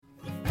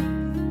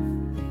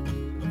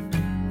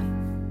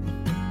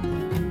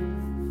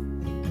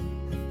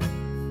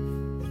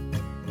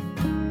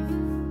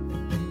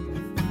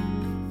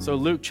So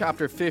Luke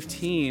chapter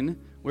 15,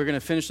 we're going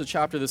to finish the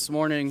chapter this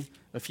morning.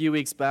 A few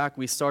weeks back,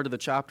 we started the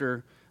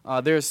chapter.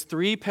 There's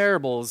 3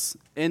 parables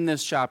in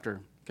this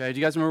chapter. Okay, do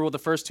you guys remember what the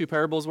first 2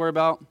 parables were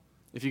about?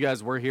 If you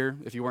guys were here.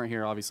 If you weren't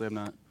here, obviously I'm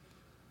not.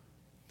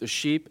 The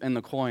sheep and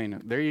the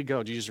coin. There you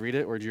go. Did you just read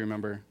it or do you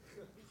remember?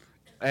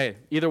 Hey,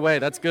 either way,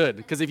 that's good.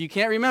 Because if you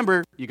can't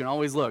remember, you can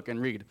always look and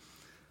read.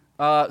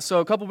 So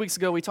a couple weeks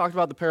ago, we talked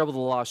about the parable of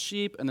the lost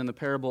sheep and then the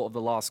parable of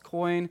the lost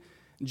coin.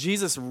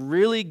 Jesus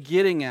really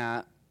getting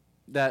at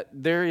that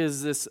there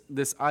is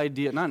this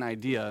idea, not an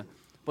idea,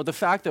 but the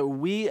fact that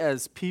we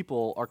as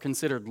people are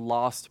considered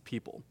lost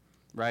people,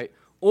 right?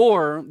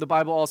 Or the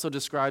Bible also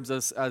describes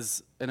us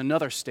as in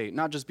another state,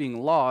 not just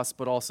being lost,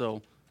 but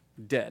also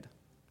dead,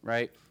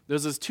 right?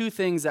 There's those 2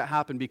 things that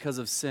happen because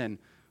of sin.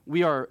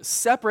 We are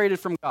separated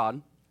from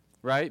God,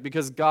 right?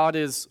 Because God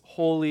is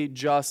holy,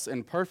 just,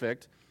 and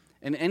perfect,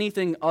 and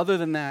anything other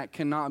than that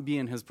cannot be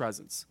in his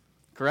presence,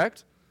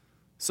 correct?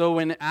 So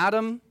when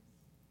Adam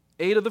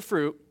ate of the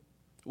fruit,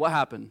 what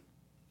happened?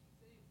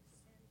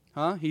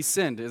 He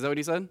sinned. Is that what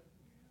he said?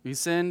 He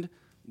sinned,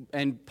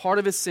 and part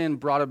of his sin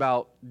brought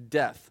about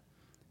death.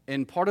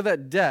 And part of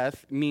that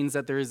death means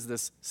that there is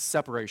this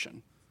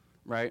separation,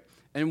 right?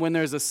 And when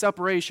there's a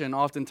separation,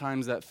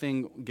 oftentimes that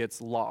thing gets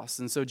lost.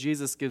 And so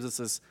Jesus gives us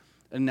this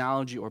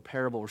analogy or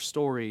parable or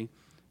story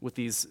with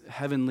these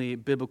heavenly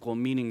biblical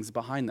meanings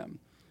behind them,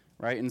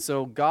 right? And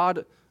so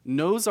God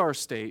knows our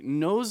state,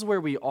 knows where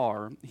we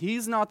are.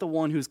 He's not the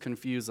one who's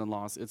confused and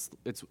lost.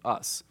 It's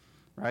us,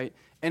 right?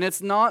 And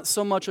it's not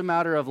so much a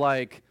matter of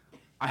like,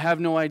 I have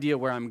no idea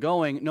where I'm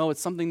going. No,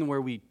 it's something where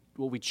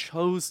what we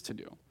chose to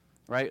do,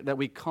 right? That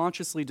we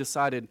consciously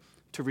decided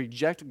to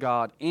reject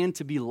God and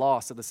to be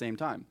lost at the same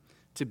time,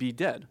 to be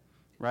dead,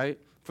 right?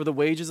 For the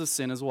wages of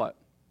sin is what?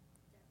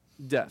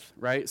 Death,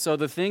 right? So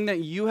the thing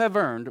that you have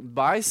earned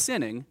by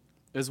sinning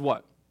is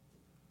what?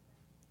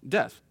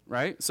 Death,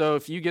 right? So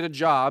if you get a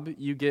job,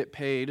 you get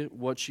paid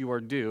what you are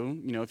due.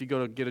 You know, if you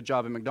go to get a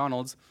job at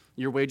McDonald's,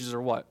 your wages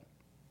are what?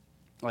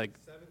 Like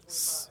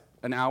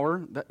an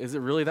hour? Is it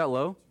really that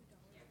low?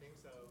 I think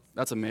so.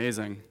 That's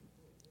amazing.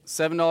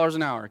 $7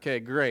 an hour. Okay,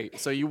 great.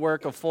 So you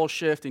work a full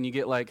shift and you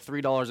get like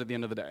 $3 at the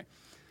end of the day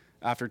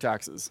after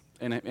taxes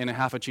and a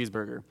half a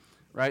cheeseburger,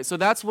 right? So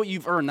that's what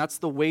you've earned. That's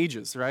the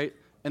wages, right?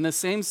 In the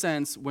same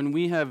sense, when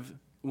we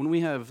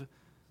have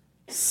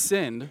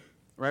sinned,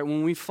 right,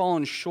 when we've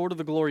fallen short of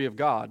the glory of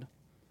God,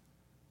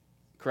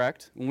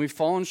 correct? When we've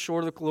fallen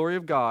short of the glory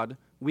of God,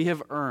 we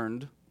have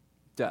earned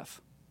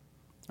death,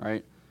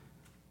 right?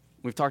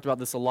 We've talked about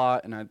this a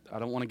lot, and I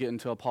don't want to get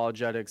into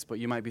apologetics, but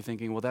you might be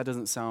thinking, well, that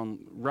doesn't sound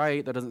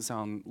right. That doesn't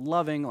sound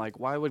loving. Like,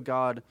 why would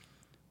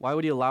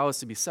he allow us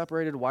to be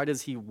separated? Why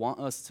does he want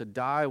us to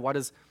die?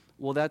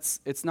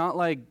 It's not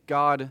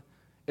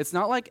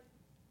like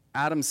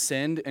Adam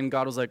sinned and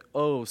God was like,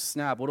 oh,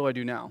 snap, what do I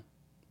do now?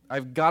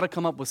 I've got to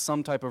come up with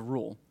some type of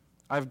rule.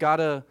 There's got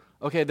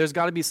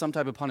to be some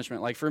type of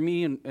punishment. Like for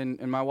me and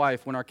my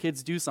wife, when our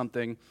kids do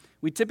something,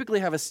 we typically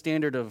have a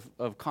standard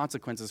of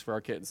consequences for our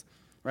kids,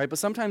 right? But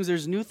sometimes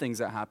there's new things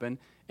that happen,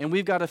 and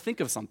we've got to think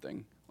of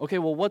something. Okay,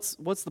 well, what's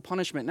the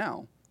punishment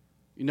now?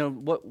 You know,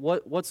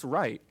 what's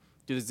right?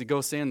 Does he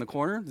go stand in the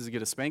corner? Does he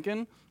get a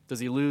spanking?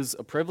 Does he lose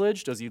a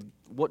privilege? I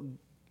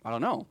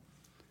don't know.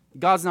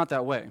 God's not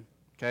that way,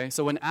 okay?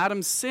 So when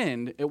Adam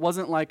sinned, it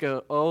wasn't like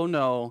oh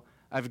no,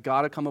 I've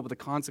got to come up with a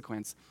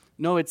consequence.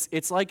 No,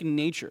 it's like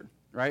nature,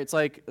 right? It's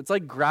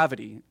like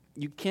gravity.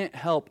 You can't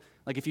help,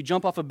 like if you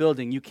jump off a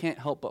building, you can't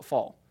help but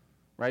fall,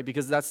 right?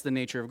 Because that's the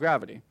nature of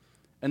gravity.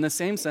 In the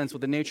same sense,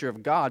 with the nature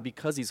of God,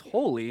 because he's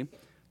holy,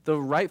 the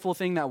rightful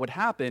thing that would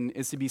happen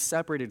is to be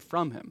separated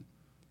from him,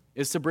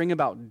 is to bring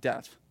about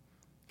death,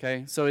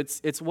 okay? So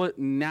it's what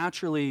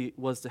naturally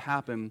was to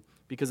happen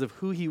because of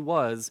who he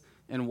was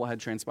and what had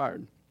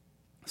transpired.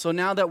 So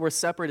now that we're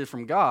separated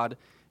from God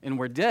and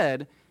we're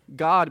dead,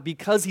 God,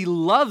 because he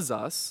loves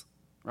us,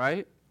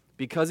 right?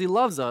 Because he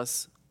loves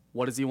us,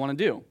 what does he want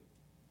to do?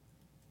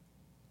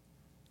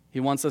 He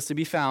wants us to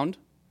be found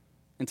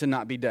and to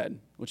not be dead,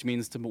 which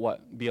means to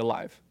what? Be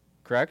alive,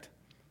 correct?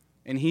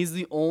 And he's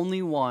the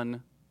only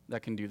one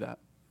that can do that.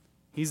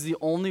 He's the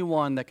only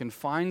one that can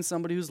find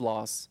somebody who's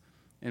lost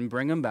and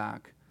bring him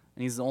back,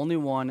 and he's the only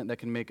one that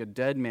can make a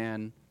dead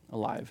man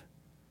alive,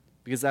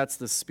 because that's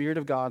the Spirit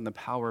of God and the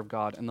power of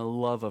God and the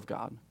love of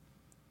God,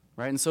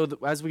 right? And so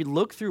as we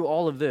look through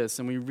all of this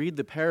and we read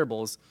the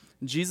parables,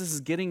 Jesus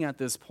is getting at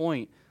this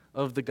point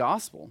of the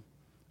gospel,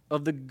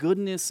 of the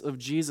goodness of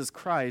Jesus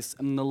Christ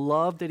and the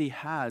love that he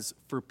has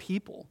for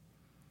people.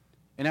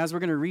 And as we're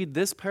going to read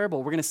this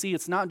parable, we're going to see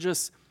it's not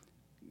just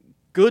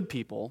good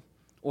people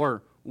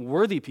or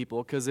worthy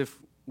people, because if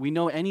we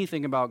know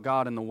anything about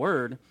God and the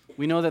Word,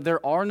 we know that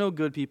there are no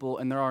good people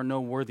and there are no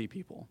worthy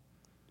people,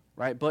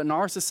 right? But in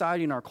our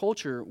society and our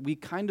culture, we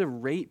kind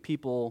of rate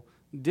people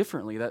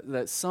differently,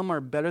 that some are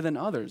better than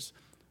others,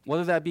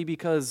 whether that be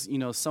because,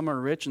 some are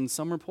rich and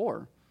some are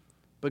poor.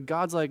 But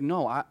God's like,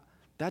 no,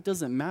 that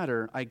doesn't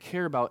matter. I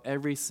care about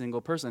every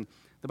single person.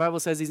 The Bible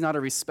says he's not a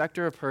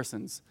respecter of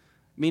persons,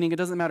 meaning it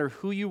doesn't matter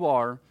who you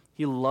are.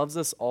 He loves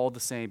us all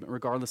the same,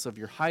 regardless of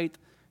your height,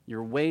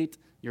 your weight,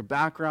 your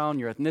background,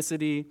 your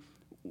ethnicity,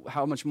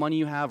 how much money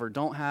you have or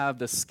don't have,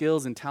 the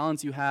skills and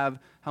talents you have,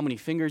 how many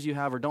fingers you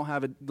have or don't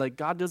have. Like,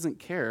 God doesn't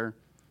care.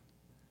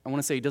 I want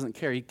to say he doesn't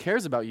care. He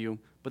cares about you,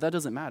 but that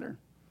doesn't matter,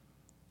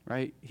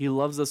 right? He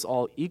loves us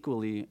all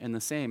equally and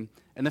the same.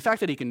 And the fact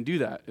that he can do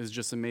that is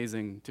just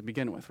amazing to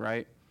begin with,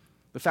 right?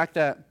 The fact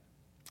that,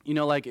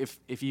 like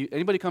if you,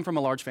 anybody come from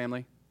a large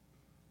family?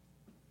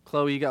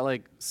 Chloe, you got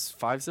like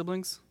 5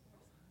 siblings?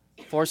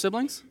 4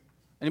 siblings?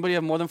 Anybody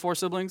have more than 4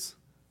 siblings?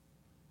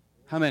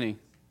 How many?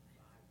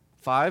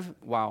 5?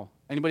 Wow.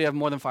 Anybody have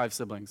more than 5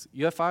 siblings?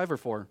 You have 5 or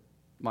 4?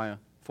 Maya,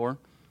 4?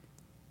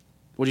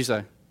 What'd you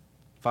say?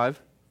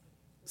 5?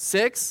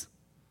 6?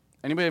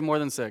 Anybody have more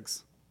than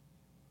 6?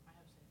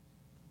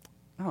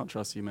 I don't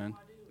trust you, man.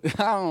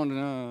 I don't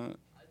know.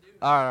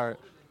 All right.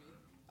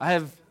 I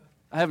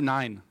have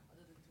 9.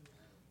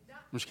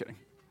 I'm just kidding.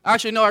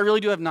 Actually, no, I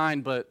really do have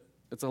 9, but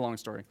it's a long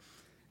story.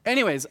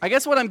 Anyways, I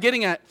guess what I'm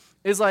getting at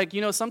is like,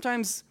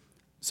 sometimes,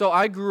 so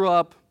I grew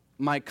up,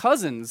 my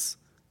cousins,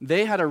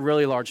 they had a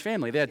really large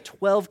family. They had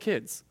 12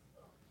 kids.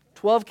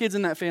 12 kids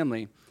in that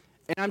family.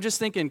 And I'm just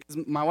thinking,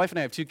 because my wife and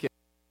I have 2 kids,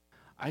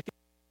 I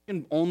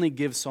can only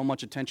give so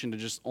much attention to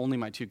just only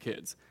my 2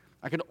 kids.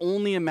 I could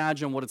only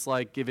imagine what it's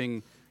like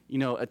giving,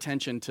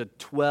 attention to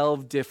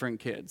 12 different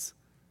kids,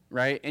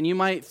 right? And you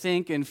might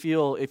think and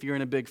feel, if you're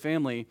in a big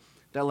family,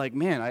 that like,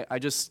 man, I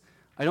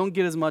don't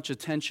get as much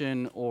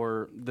attention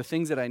or the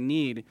things that I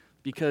need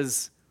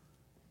because,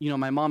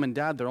 my mom and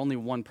dad, they're only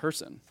one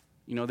person.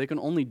 They can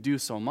only do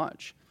so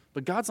much.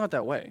 But God's not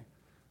that way.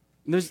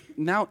 There's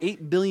now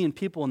 8 billion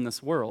people in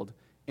this world,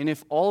 and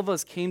if all of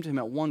us came to him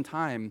at one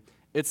time,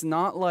 it's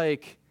not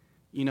like,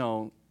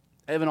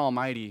 Evan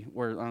Almighty,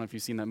 where, I don't know if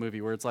you've seen that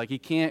movie, where it's like he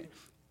can't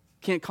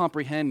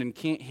comprehend and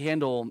can't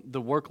handle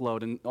the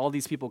workload and all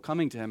these people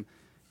coming to him.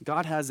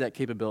 God has that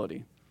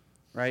capability,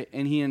 right?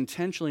 And he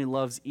intentionally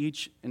loves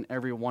each and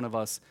every one of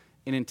us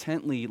and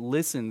intently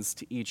listens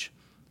to each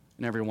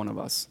and every one of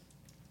us,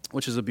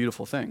 which is a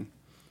beautiful thing.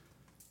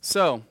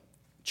 So,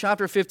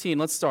 chapter 15,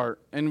 let's start.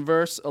 In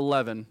verse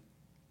 11,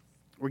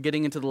 we're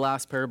getting into the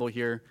last parable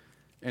here,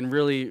 and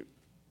really,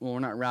 well, we're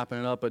not wrapping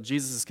it up, but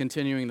Jesus is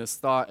continuing this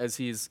thought as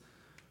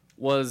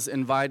was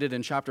invited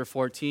in chapter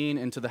 14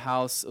 into the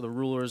house of the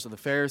rulers of the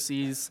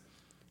Pharisees.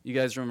 You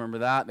guys remember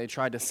that. They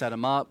tried to set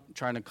him up,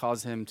 trying to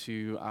cause him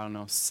to,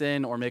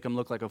 sin or make him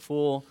look like a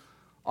fool.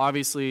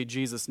 Obviously,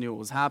 Jesus knew what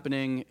was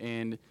happening,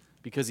 and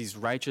because he's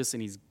righteous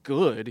and he's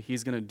good,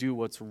 he's going to do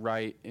what's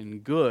right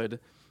and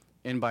good.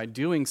 And by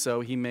doing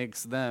so, he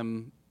makes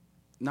them,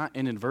 not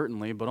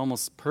inadvertently, but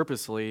almost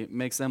purposefully,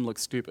 makes them look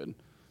stupid,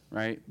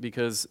 right?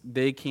 Because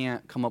they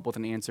can't come up with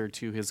an answer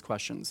to his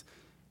questions.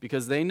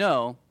 Because they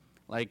know,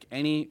 like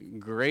any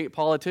great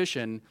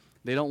politician,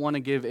 they don't want to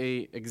give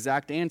a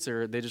exact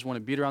answer. They just want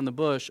to beat around the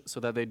bush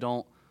so that they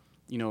don't,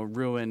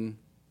 ruin.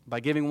 By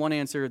giving one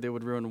answer, they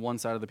would ruin one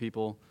side of the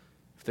people.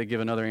 If they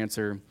give another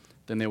answer,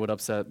 then they would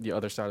upset the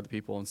other side of the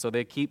people. And so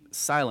they keep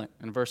silent.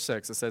 In verse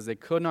 6, it says they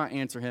could not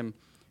answer him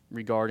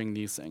regarding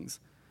these things.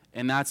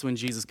 And that's when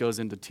Jesus goes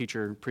into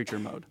preacher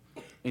mode.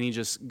 And he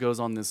just goes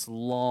on this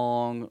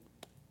long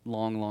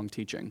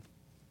teaching.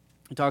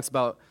 He talks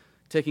about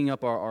taking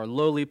up our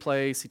lowly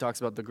place. He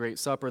talks about the great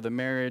supper, the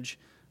marriage,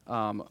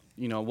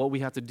 what we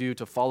have to do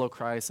to follow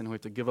Christ, and we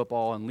have to give up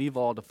all and leave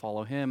all to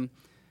follow him.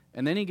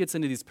 And then he gets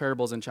into these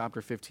parables in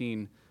chapter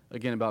 15,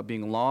 again, about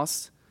being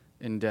lost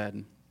and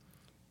dead.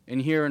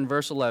 And here in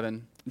verse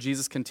 11,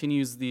 Jesus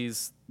continues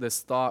this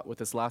thought with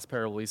this last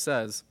parable. He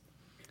says,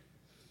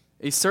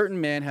 a certain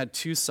man had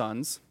 2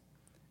 sons,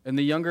 and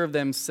the younger of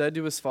them said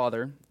to his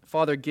father,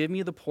 Father, give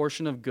me the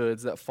portion of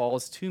goods that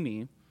falls to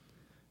me.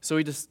 So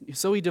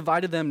he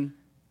divided them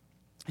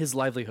his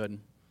livelihood.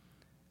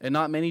 And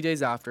not many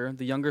days after,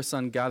 the younger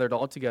son gathered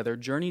all together,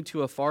 journeyed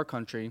to a far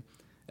country,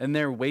 and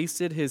there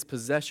wasted his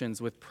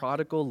possessions with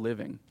prodigal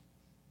living.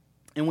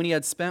 And when he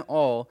had spent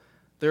all,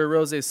 there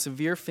arose a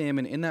severe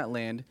famine in that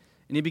land,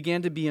 and he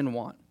began to be in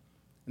want.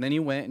 And then he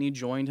went and he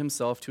joined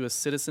himself to a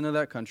citizen of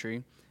that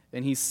country,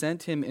 and he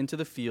sent him into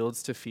the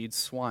fields to feed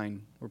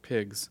swine, or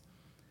pigs.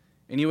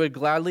 And he would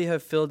gladly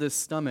have filled his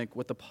stomach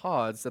with the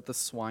pods that the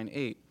swine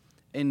ate,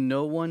 and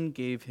no one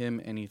gave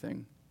him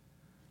anything.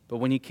 But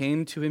when he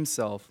came to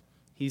himself,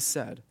 he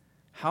said,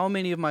 how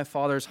many of my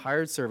father's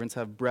hired servants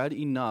have bread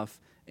enough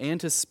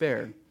and to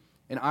spare,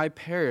 and I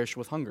perish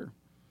with hunger?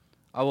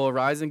 I will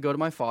arise and go to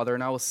my father,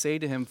 and I will say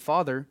to him,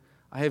 Father,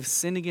 I have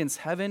sinned against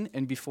heaven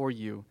and before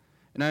you,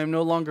 and I am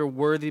no longer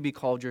worthy to be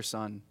called your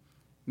son.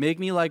 Make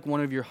me like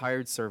one of your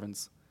hired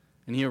servants.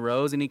 And he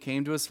arose and he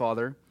came to his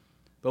father.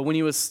 But when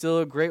he was still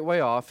a great way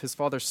off, his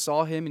father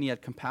saw him, and he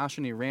had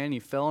compassion. He ran, he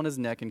fell on his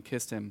neck and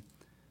kissed him.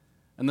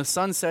 And the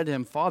son said to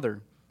him,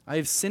 Father, I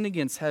have sinned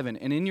against heaven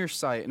and in your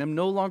sight, and am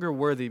no longer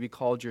worthy to be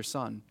called your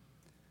son.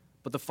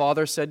 But the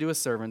father said to his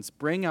servants,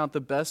 Bring out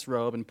the best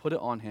robe and put it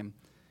on him,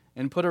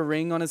 and put a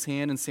ring on his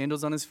hand and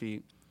sandals on his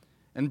feet,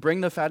 and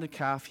bring the fatted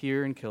calf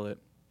here and kill it,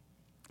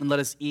 and let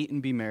us eat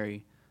and be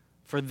merry.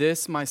 For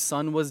this my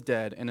son was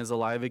dead and is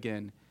alive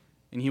again,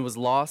 and he was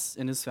lost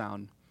and is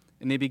found.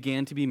 And they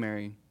began to be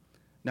merry.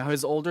 Now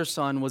his older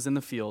son was in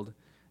the field,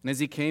 and as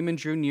he came and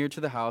drew near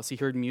to the house, he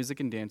heard music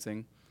and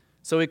dancing.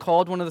 So he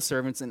called one of the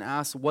servants and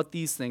asked what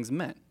these things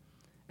meant.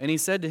 And he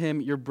said to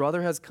him, your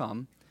brother has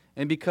come,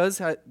 and because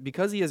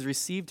he has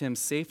received him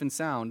safe and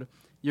sound,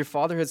 your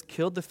father has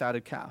killed the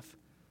fatted calf.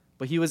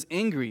 But he was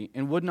angry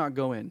and would not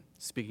go in,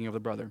 speaking of the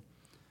brother.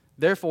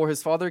 Therefore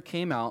his father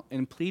came out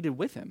and pleaded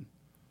with him.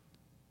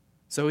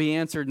 So he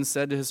answered and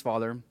said to his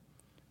father,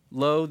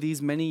 lo,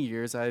 these many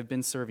years I have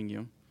been serving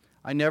you.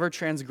 I never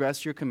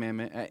transgressed your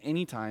commandment at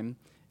any time,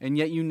 and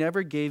yet you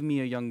never gave me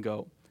a young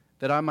goat,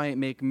 that I might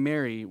make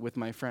merry with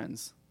my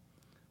friends.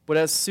 But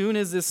as soon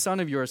as this son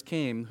of yours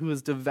came, who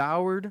has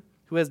devoured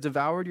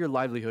your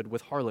livelihood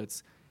with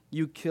harlots,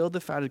 you killed the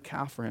fatted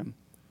calf for him.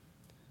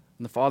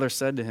 And the father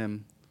said to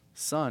him,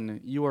 son,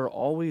 you are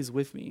always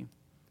with me,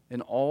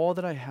 and all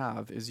that I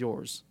have is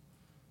yours.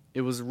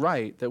 It was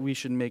right that we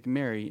should make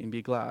merry and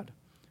be glad,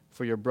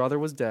 for your brother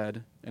was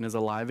dead and is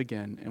alive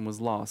again, and was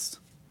lost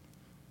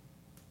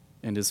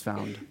and is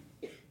found.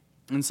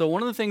 And so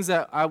one of the things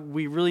that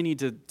we really need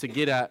to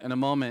get at in a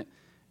moment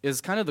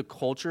is kind of the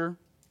culture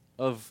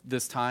of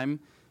this time,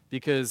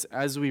 because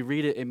as we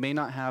read it, it may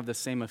not have the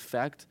same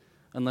effect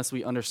unless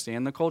we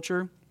understand the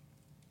culture.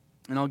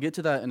 And I'll get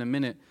to that in a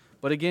minute.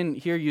 But again,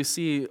 here you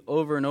see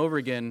over and over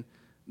again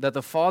that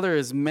the father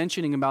is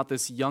mentioning about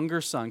this younger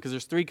son, because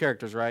there's three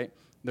characters, right?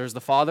 There's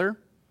the father,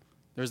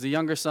 there's the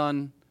younger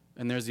son,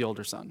 and there's the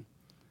older son.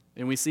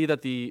 And we see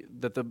that the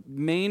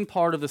main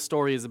part of the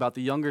story is about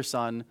the younger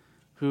son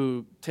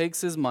who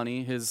takes his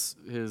money, his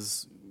I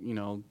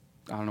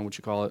don't know what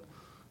you call it.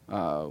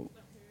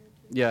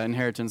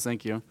 Inheritance,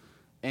 thank you.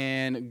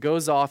 And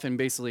goes off and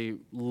basically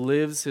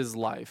lives his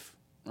life,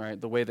 right,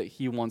 the way that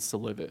he wants to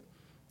live it,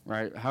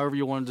 right? However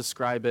you want to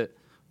describe it,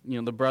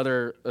 the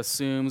brother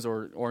assumes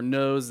or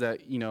knows that,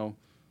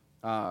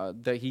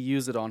 that he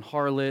used it on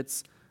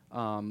harlots.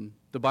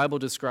 The Bible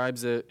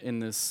describes it in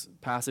this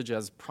passage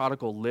as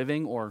prodigal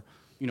living, or,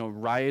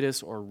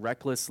 riotous or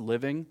reckless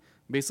living,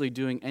 basically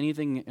doing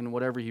anything and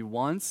whatever he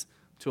wants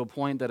to a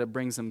point that it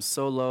brings him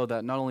so low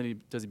that not only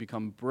does he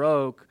become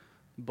broke,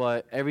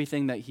 but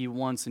everything that he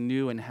once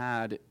knew and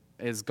had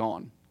is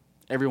gone.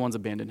 Everyone's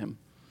abandoned him,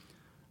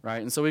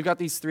 right? And so we've got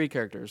these three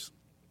characters.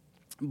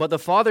 But the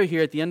father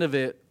here at the end of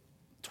it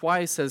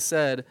twice has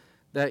said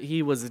that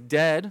he was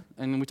dead,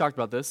 and we talked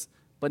about this,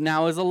 but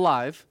now is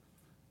alive,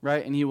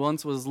 right? And he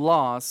once was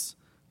lost,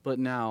 but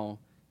now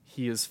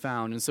he is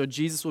found. And so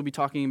Jesus will be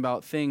talking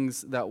about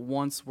things that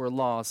once were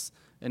lost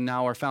and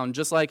now are found,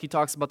 just like he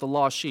talks about the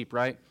lost sheep,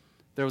 right?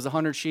 There was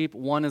 100 sheep,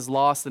 one is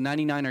lost, the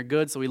 99 are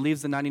good, so he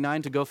leaves the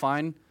 99 to go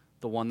find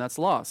the one that's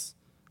lost,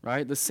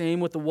 right? The same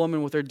with the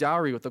woman with her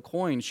dowry, with the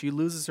coin. She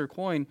loses her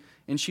coin,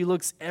 and she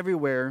looks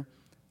everywhere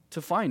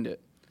to find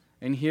it.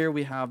 And here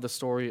we have the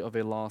story of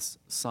a lost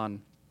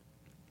son.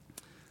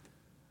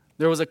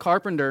 There was a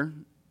carpenter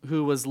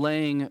who was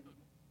laying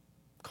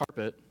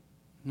carpet.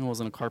 No, it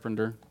wasn't a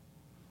carpenter.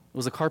 It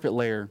was a carpet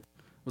layer.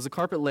 It was a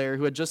carpet layer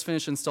who had just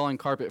finished installing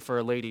carpet for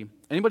a lady.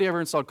 Anybody ever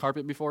installed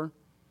carpet before?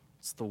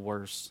 It's the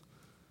worst.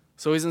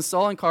 So he's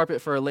installing carpet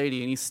for a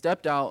lady, and he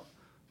stepped out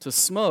to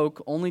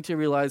smoke only to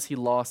realize he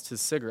lost his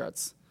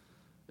cigarettes.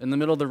 In the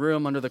middle of the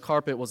room under the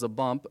carpet was a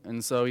bump,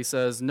 and so he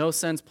says, no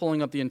sense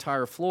pulling up the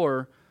entire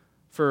floor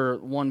for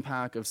one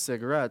pack of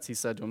cigarettes, he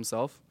said to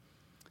himself.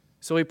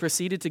 So he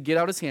proceeded to get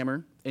out his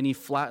hammer, and he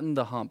flattened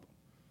the hump.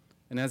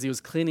 And as he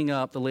was cleaning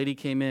up, the lady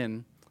came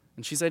in,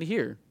 and she said,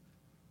 here,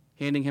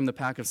 handing him the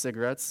pack of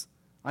cigarettes,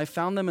 I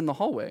found them in the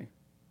hallway.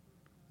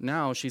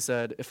 Now, she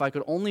said, if I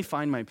could only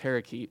find my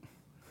parakeet.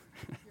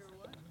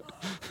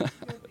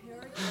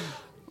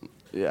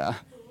 Yeah,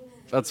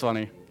 that's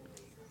funny.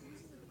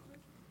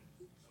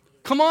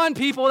 Come on,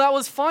 people, that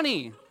was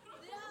funny.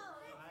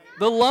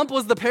 The lump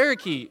was the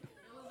parakeet.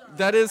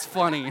 That is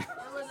funny.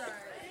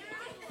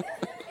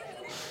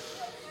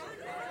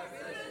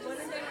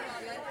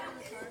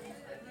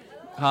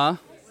 Huh?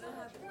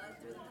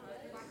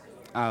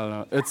 I don't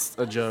know. It's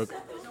a joke.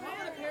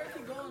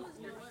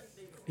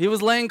 He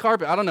was laying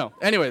carpet. I don't know.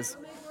 Anyways.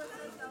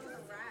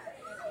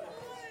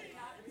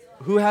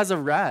 Who has a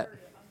rat?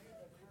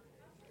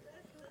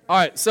 All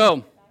right,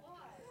 so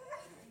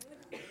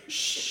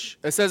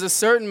it says a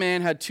certain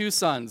man had two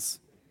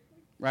sons,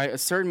 right? A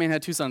certain man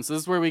had two sons. So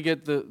this is where we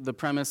get the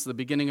premise, the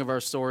beginning of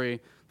our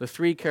story, the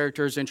three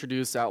characters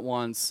introduced at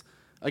once.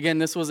 Again,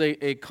 this was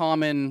a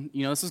common,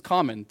 this is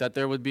common that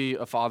there would be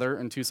a father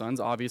and two sons,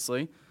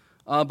 obviously.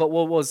 But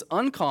what was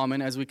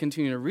uncommon as we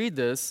continue to read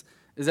this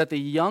is that the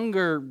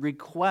younger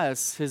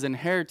requests his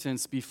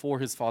inheritance before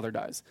his father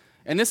dies.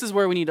 And this is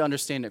where we need to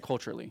understand it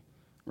culturally,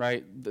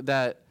 right?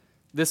 That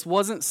this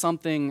wasn't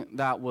something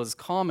that was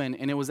common,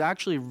 and it was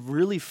actually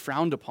really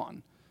frowned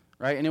upon,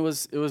 right? And it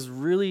was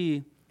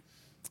really,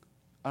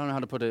 I don't know how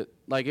to put it,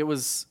 like it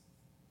was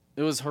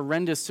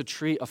horrendous to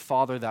treat a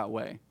father that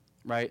way,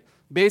 right?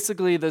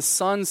 Basically, the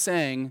son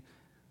saying,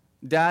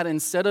 Dad,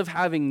 instead of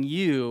having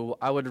you,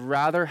 I would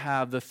rather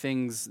have the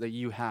things that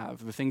you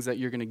have, the things that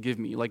you're going to give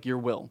me, like your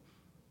will,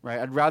 right?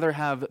 I'd rather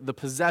have the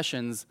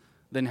possessions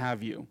than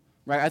have you,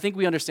 right? I think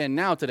we understand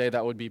now today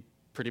that would be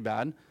pretty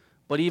bad.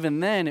 But even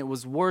then, it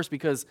was worse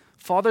because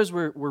fathers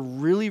were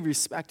really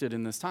respected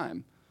in this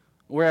time.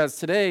 Whereas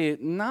today,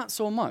 not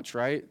so much,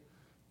 right?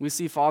 We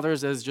see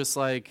fathers as just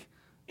like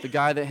the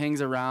guy that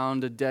hangs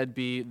around, a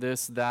deadbeat,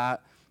 this,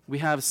 that. We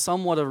have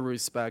somewhat of a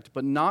respect,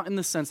 but not in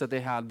the sense that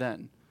they had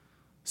then.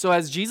 So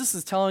as Jesus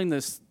is telling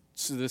this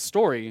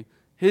story,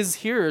 his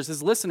hearers,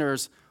 his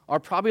listeners, are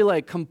probably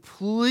like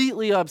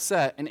completely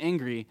upset and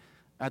angry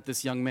at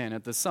this young man,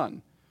 at this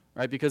son,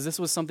 right? Because this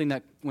was something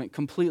that went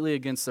completely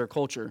against their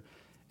culture.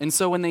 And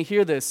so when they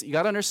hear this, you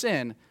got to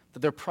understand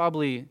that they're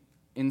probably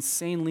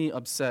insanely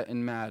upset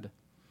and mad.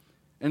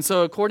 And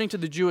so according to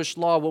the Jewish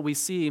law, what we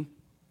see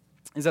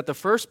is that the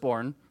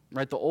firstborn,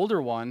 right, the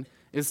older one,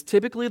 is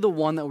typically the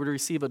one that would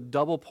receive a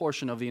double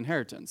portion of the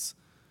inheritance.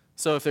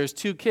 So if there's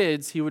 2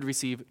 kids, he would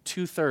receive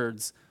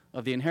 2/3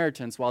 of the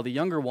inheritance, while the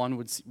younger one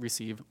would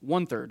receive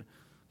 1/3,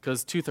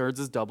 because 2/3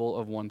 is double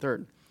of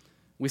 1/3.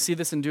 We see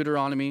this in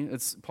Deuteronomy.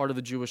 It's part of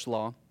the Jewish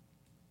law.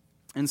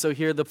 And so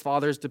here the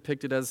father is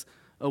depicted as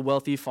a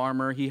wealthy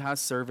farmer. He has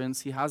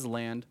servants. He has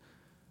land,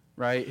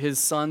 right? His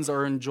sons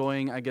are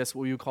enjoying, I guess,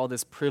 what you call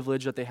this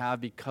privilege that they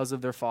have because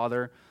of their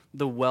father,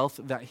 the wealth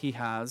that he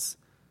has.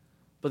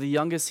 But the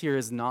youngest here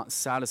is not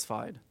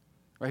satisfied,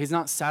 right? He's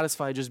not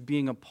satisfied just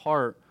being a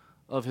part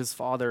of his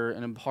father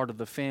and a part of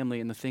the family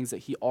and the things that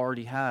he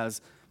already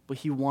has, but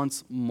he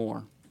wants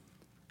more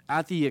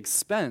at the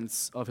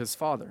expense of his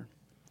father,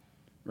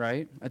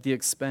 right? At the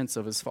expense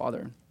of his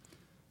father.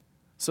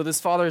 So this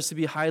father is to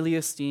be highly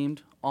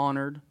esteemed,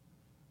 honored,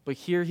 but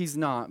here he's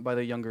not by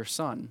the younger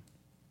son.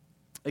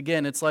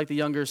 Again, it's like the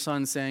younger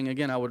son saying,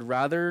 again, I would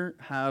rather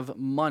have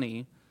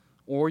money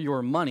or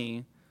your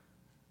money,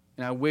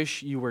 and I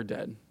wish you were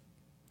dead.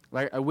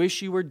 Right? I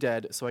wish you were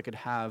dead so I could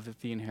have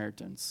the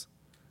inheritance.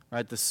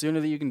 Right? The sooner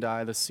that you can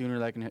die, the sooner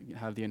that I can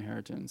have the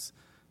inheritance.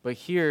 But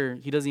here,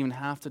 he doesn't even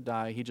have to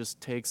die. He just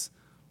takes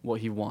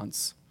what he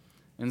wants.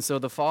 And so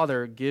the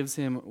father gives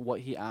him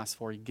what he asked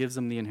for. He gives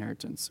him the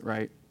inheritance,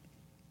 right?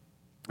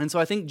 And so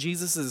I think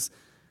Jesus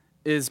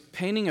is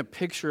painting a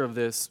picture of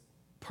this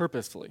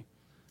purposefully,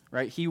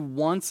 right? He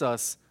wants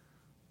us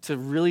to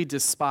really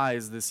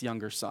despise this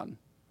younger son,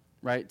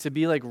 right? To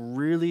be like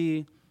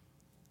really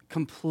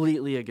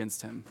completely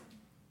against him,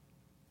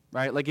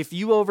 right? Like if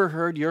you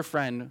overheard your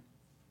friend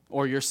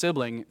or your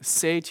sibling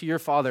say to your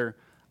father,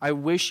 I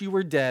wish you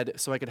were dead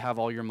so I could have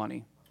all your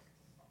money.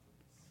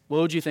 What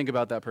would you think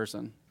about that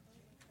person?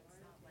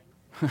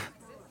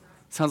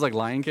 Sounds like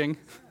Lion King.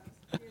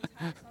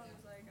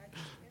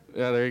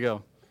 Yeah, there you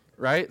go.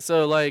 Right?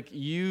 So like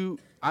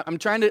I'm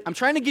trying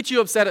to get you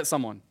upset at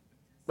someone,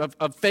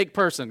 a fake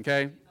person,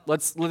 okay?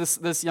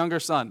 This younger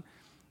son.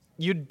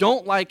 You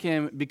don't like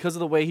him because of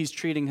the way he's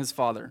treating his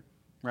father,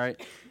 right?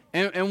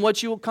 And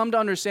what you will come to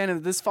understand is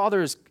that this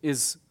father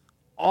is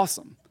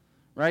awesome,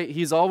 right?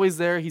 He's always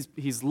there.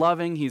 He's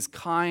loving. He's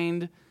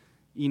kind.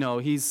 You know,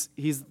 he's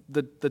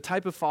the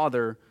type of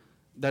father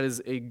that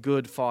is a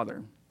good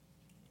father.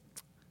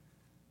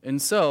 And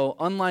so,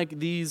 unlike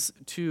these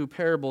 2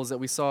 parables that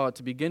we saw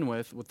to begin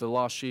with the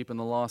lost sheep and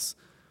the lost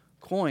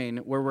coin,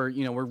 where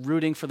we're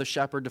rooting for the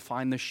shepherd to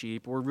find the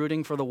sheep, we're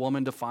rooting for the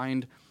woman to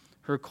find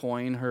her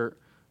coin,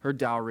 her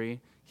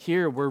dowry.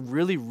 Here, we're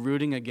really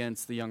rooting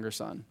against the younger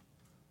son.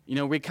 You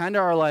know, we kind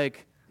of are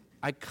like,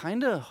 I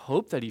kind of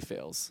hope that he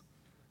fails.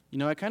 You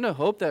know, I kind of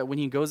hope that when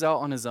he goes out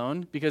on his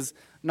own, because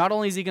not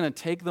only is he going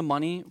to take the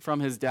money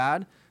from his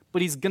dad,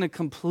 but he's going to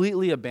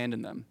completely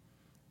abandon them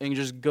and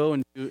just go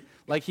and do,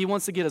 like he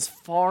wants to get as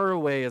far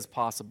away as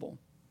possible.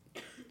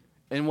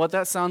 And what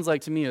that sounds like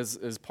to me is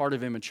part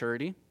of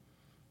immaturity,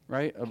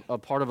 right? A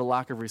part of a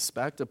lack of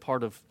respect, a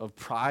part of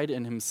pride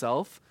in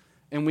himself.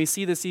 And we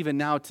see this even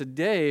now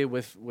today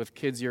with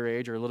kids your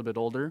age or a little bit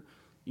older,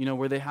 you know,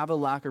 where they have a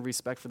lack of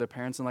respect for their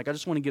parents and like, I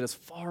just want to get as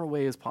far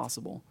away as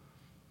possible,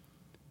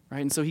 right?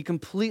 And so he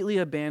completely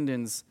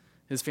abandons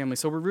his family.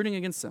 So we're rooting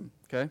against him,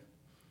 okay?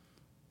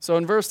 So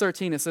in verse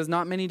 13, it says,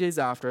 not many days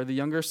after, the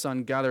younger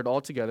son gathered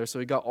all together, so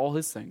he got all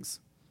his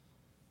things,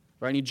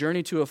 right? And he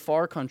journeyed to a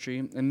far country,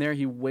 and there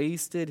he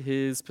wasted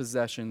his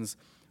possessions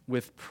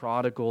with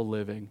prodigal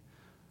living.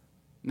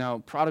 Now,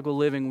 prodigal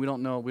living, we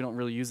don't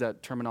really use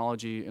that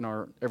terminology in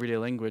our everyday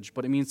language,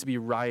 but it means to be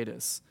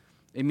riotous.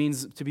 It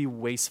means to be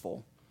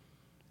wasteful,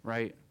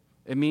 right?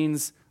 It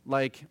means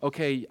like,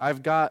 okay,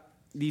 I've gotten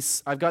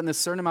this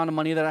certain amount of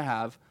money that I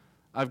have.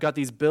 I've got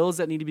these bills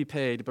that need to be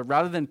paid, but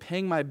rather than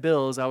paying my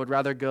bills, I would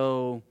rather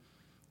go,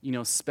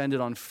 spend it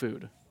on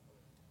food.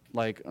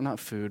 Like, not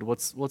food,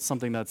 what's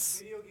something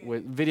that's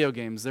video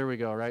games, there we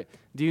go, right?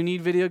 Do you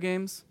need video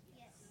games?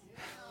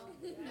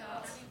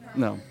 Yes.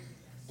 No.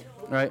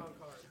 Right?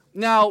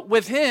 Now,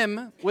 with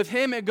him,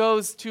 it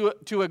goes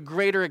to a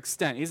greater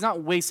extent. He's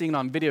not wasting it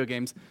on video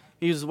games.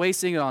 He's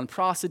wasting it on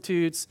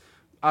prostitutes.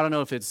 I don't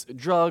know if it's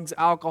drugs,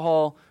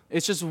 alcohol.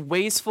 It's just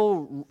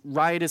wasteful,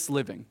 riotous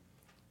living.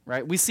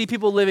 Right? We see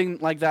people living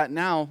like that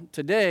now,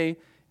 today,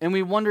 and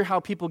we wonder how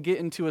people get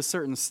into a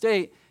certain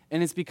state,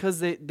 and it's because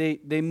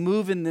they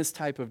move in this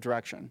type of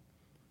direction,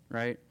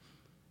 right?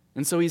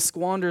 And so he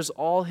squanders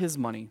all his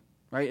money,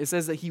 right? It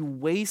says that he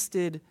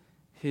wasted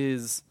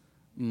his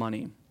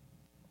money.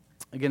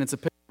 Again, it's a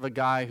picture of a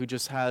guy who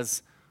just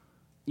has,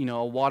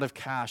 a wad of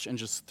cash and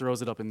just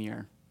throws it up in the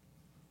air,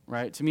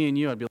 right? To me and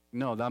you, I'd be like,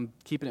 no, I'm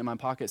keeping it in my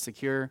pocket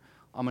secure.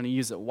 I'm going to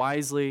use it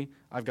wisely.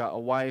 I've got a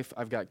wife.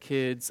 I've got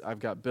kids. I've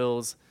got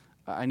bills.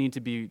 I need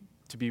to be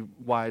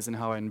wise in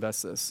how I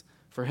invest this.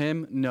 For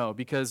him, no,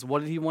 because what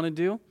did he want to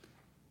do?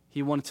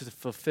 He wanted to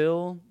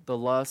fulfill the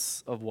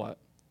lusts of what?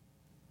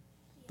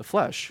 The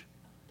flesh,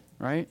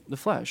 right? The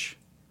flesh.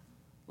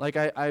 Like,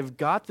 I've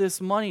got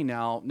this money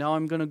now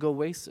I'm going to go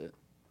waste it.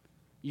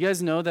 You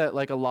guys know that,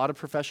 like, a lot of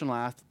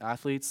professional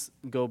athletes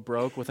go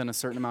broke within a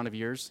certain amount of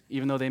years,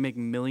 even though they make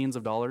millions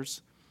of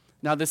dollars.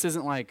 Now, this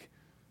isn't like,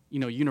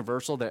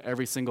 universal that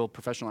every single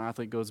professional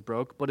athlete goes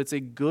broke, but it's a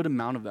good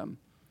amount of them.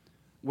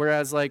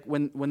 Whereas, like,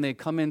 when they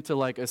come into,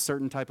 like, a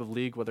certain type of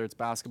league, whether it's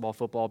basketball,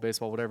 football,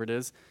 baseball, whatever it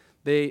is,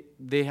 they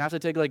have to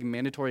take, like,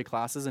 mandatory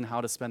classes in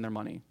how to spend their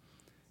money.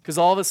 Because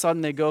all of a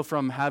sudden, they go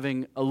from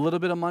having a little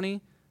bit of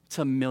money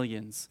to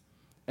millions.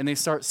 And they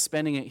start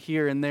spending it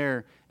here and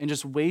there and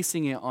just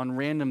wasting it on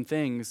random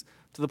things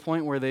to the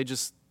point where they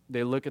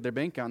look at their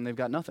bank account and they've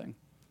got nothing,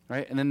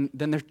 right? And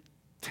then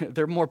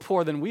they're more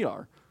poor than we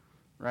are,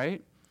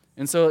 right?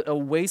 And so a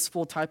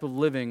wasteful type of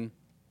living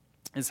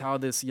is how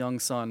this young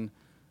son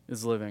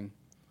is living.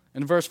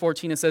 In verse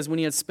 14, it says, when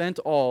he had spent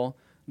all,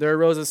 there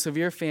arose a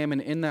severe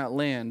famine in that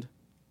land,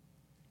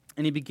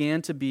 and he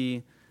began to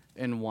be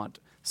in want.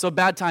 So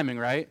bad timing,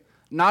 right?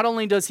 Not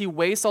only does he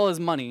waste all his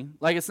money,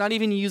 like it's not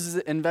even he uses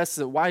it, invests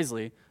it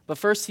wisely, but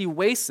first he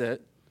wastes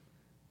it.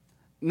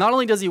 Not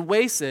only does he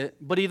waste it,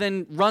 but he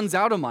then runs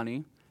out of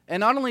money.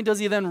 And not only does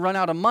he then run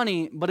out of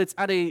money, but it's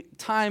at a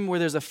time where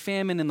there's a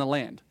famine in the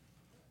land,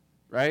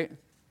 right?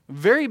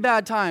 Very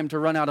bad time to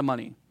run out of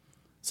money.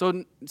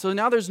 So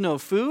now there's no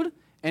food,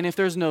 and if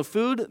there's no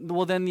food,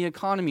 well, then the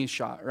economy's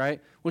shot,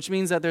 right? Which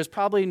means that there's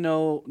probably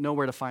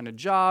nowhere to find a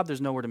job,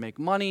 there's nowhere to make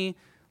money.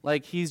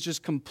 Like, he's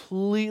just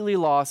completely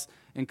lost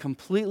and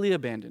completely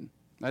abandoned.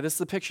 Now, this is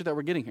the picture that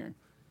we're getting here.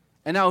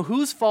 And now,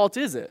 whose fault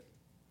is it?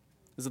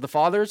 Is it the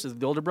father's? Is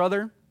it the older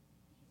brother?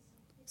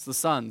 It's the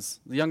son's,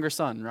 the younger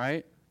son,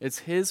 right? It's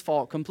his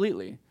fault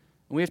completely. And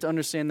we have to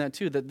understand that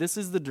too, that this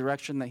is the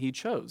direction that he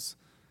chose.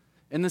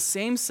 In the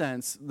same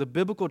sense, the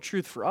biblical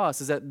truth for us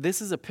is that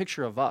this is a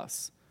picture of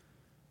us,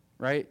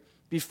 right?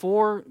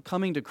 Before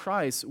coming to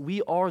Christ,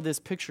 we are this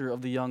picture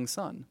of the young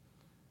son.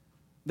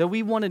 That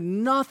we wanted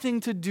nothing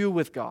to do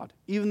with God,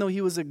 even though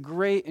he was a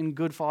great and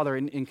good father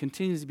and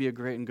continues to be a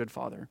great and good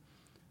father.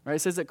 Right? It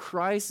says that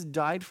Christ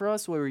died for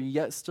us while we were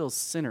yet still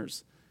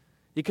sinners.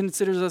 He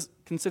considers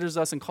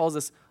us and calls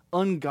us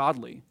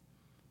ungodly.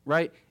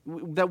 Right?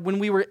 That when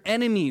we were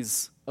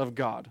enemies of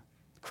God,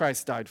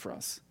 Christ died for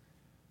us.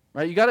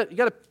 Right? You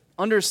gotta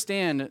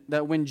understand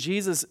that when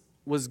Jesus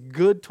was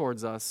good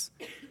towards us,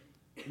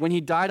 when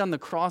he died on the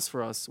cross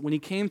for us, when he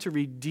came to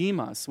redeem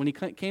us, when he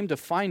came to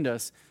find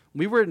us,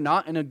 we were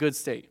not in a good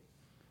state.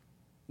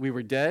 We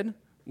were dead,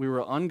 we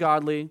were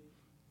ungodly,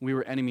 we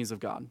were enemies of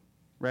God,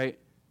 right?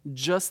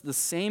 Just the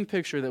same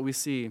picture that we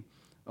see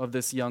of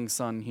this young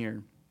son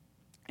here.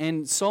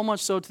 And so much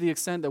so to the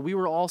extent that we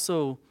were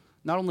also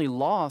not only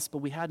lost, but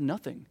we had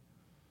nothing,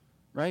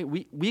 right?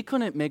 We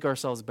couldn't make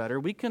ourselves better.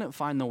 We couldn't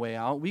find the way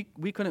out. We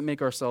couldn't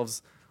make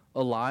ourselves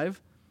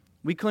alive.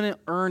 We couldn't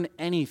earn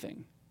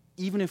anything.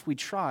 Even if we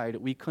tried,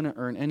 we couldn't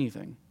earn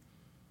anything.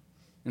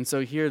 And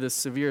so here, this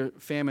severe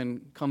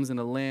famine comes in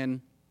the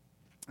land.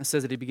 It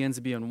says that he begins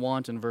to be in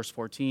want in verse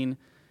 14.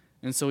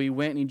 And so he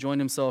went and he joined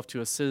himself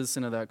to a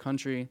citizen of that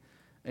country,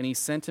 and he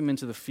sent him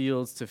into the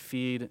fields to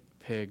feed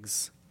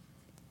pigs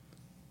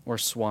or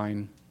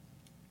swine.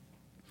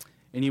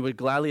 And he would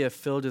gladly have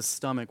filled his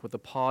stomach with the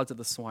pods that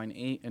the swine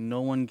ate, and no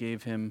one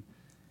gave him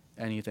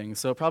anything.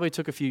 So it probably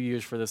took a few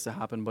years for this to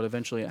happen, but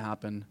eventually it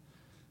happened.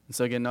 And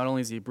so again, not only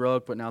is he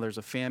broke, but now there's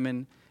a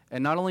famine.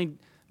 And not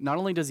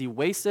only does he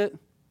waste it,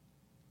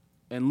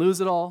 and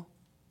lose it all,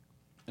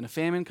 and a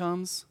famine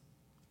comes.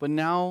 But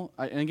now,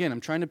 and again,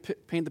 I'm trying to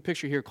paint the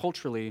picture here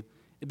culturally,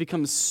 it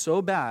becomes so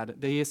bad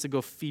that he has to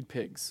go feed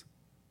pigs.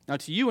 Now,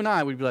 to you and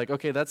I, we'd be like,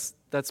 okay, that's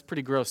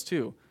pretty gross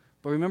too.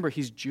 But remember,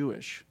 he's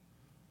Jewish,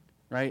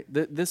 right?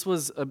 This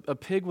was, a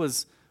pig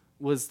was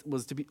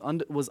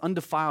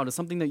undefiled. It's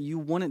something that you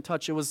wouldn't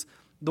touch. It was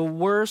the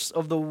worst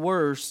of the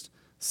worst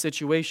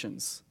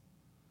situations,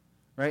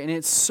 right? And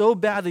it's so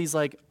bad that he's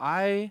like,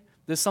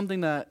 there's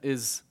something that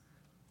is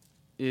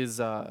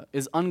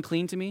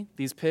unclean to me,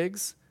 these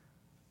pigs.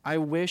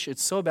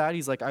 It's so bad,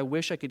 he's like, I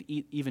wish I could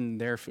eat even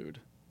their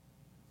food,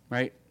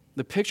 right?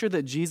 The picture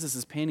that Jesus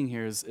is painting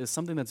here is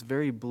something that's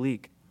very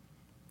bleak.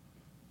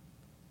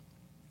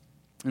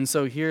 And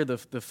so here, the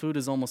food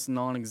is almost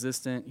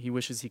non-existent. He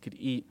wishes he could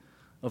eat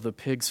of the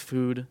pig's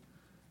food.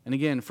 And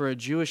again, for a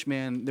Jewish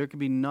man, there could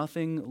be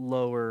nothing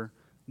lower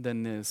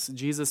than this.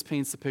 Jesus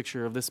paints the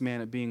picture of this man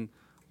at being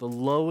the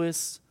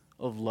lowest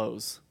of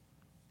lows.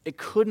 It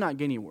could not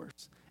get any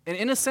worse. And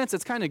in a sense,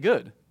 it's kind of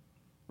good,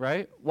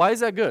 right? Why is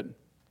that good?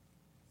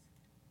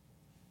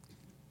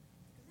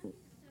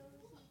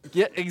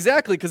 Yeah,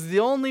 exactly, because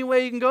the only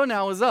way you can go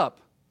now is up,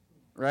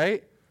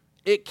 right?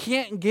 It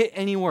can't get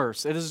any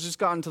worse. It has just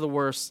gotten to the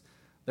worst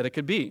that it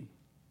could be.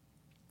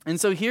 And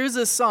so here's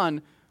a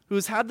son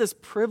who's had this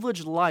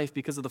privileged life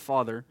because of the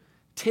father,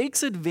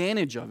 takes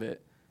advantage of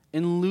it,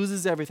 and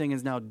loses everything,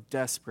 is now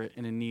desperate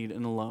and in need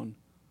and alone.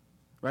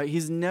 Right?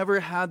 He's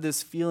never had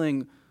this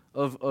feeling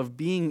of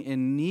being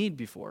in need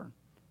before.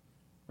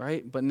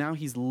 Right? But now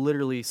he's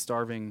literally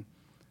starving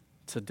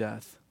to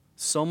death.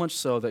 So much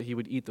so that he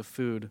would eat the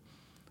food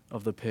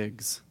of the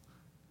pigs.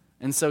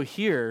 And so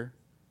here,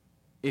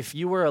 if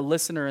you were a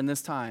listener in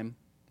this time,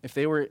 if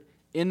they were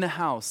in the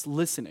house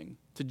listening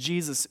to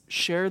Jesus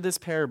share this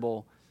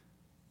parable,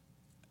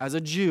 as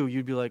a Jew,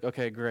 you'd be like,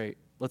 okay, great.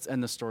 Let's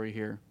end the story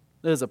here.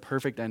 This is a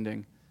perfect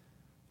ending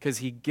because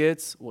he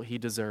gets what he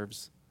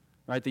deserves,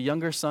 right? The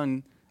younger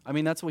son, I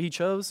mean, that's what he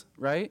chose,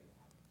 right?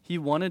 He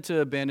wanted to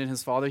abandon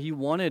his father. He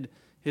wanted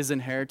his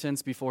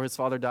inheritance before his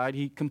father died.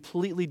 He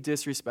completely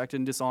disrespected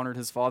and dishonored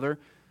his father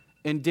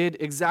and did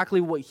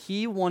exactly what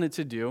he wanted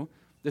to do.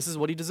 This is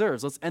what he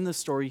deserves. Let's end the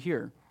story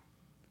here.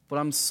 But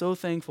I'm so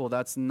thankful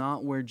that's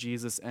not where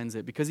Jesus ends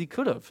it, because he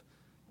could have.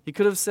 He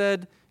could have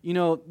said,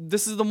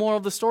 this is the moral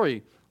of the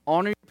story.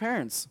 Honor your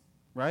parents,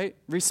 right?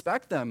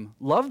 Respect them.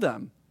 Love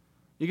them.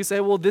 You could say,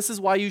 well, this is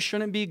why you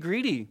shouldn't be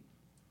greedy,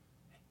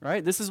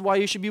 right? This is why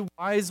you should be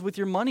wise with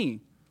your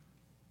money,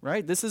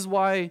 right? This is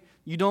why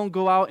you don't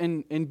go out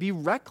and be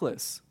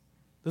reckless.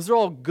 Those are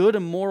all good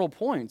and moral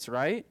points,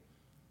 right?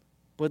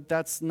 But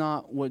that's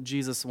not what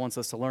Jesus wants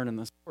us to learn in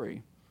this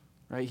story,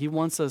 right? He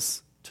wants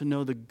us to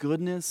know the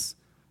goodness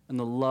and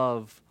the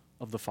love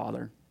of the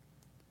Father.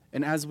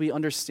 And as we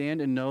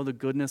understand and know the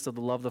goodness of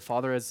the love of the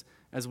Father,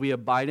 as we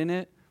abide in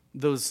it,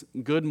 those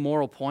good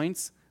moral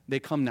points, they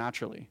come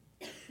naturally,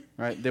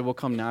 right? They will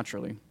come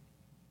naturally.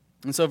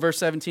 And so verse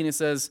 17, it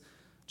says,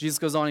 Jesus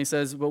goes on, he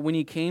says, but when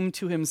he came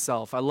to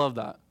himself, I love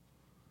that,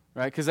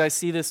 right? Because I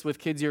see this with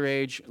kids your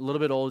age, a little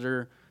bit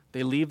older.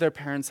 They leave their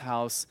parents'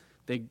 house.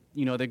 They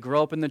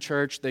grow up in the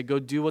church. They go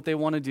do what they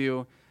want to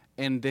do,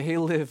 and they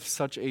live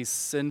such a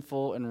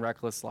sinful and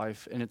reckless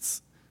life, and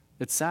it's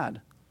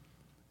sad.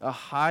 A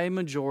high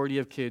majority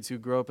of kids who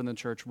grow up in the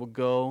church will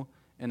go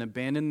and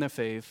abandon their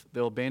faith.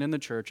 They'll abandon the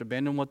church,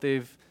 abandon what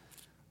they've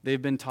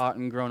been taught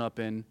and grown up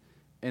in,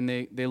 and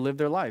they live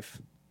their life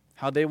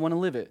how they want to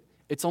live it.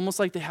 It's almost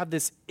like they have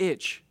this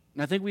itch,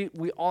 and I think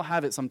we all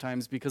have it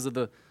sometimes because of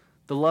the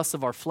lust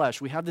of our flesh.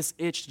 We have this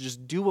itch to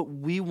just do what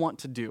we want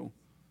to do.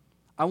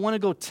 I want to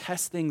go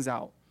test things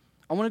out.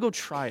 I want to go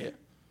try it.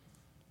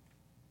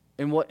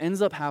 And what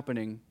ends up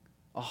happening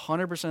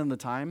 100% of the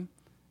time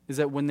is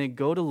that when they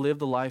go to live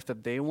the life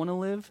that they want to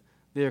live,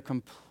 they are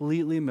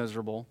completely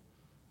miserable.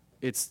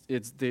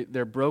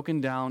 They're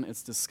broken down.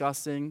 It's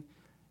disgusting.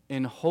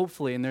 And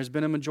hopefully, and there's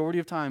been a majority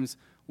of times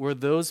where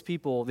those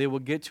people, they will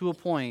get to a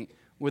point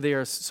where they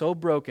are so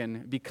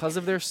broken because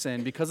of their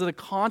sin, because of the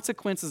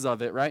consequences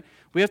of it, right?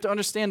 We have to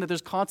understand that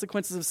there's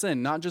consequences of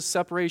sin, not just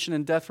separation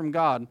and death from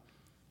God,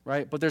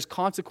 right? But there's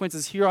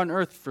consequences here on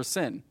earth for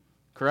sin,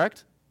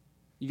 correct?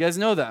 You guys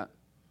know that.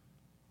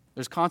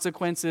 There's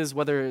consequences,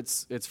 whether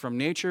it's from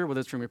nature, whether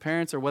it's from your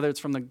parents, or whether it's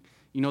from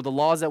the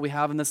laws that we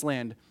have in this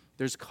land.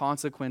 There's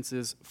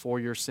consequences for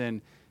your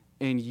sin,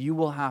 and you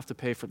will have to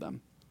pay for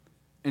them.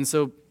 And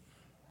so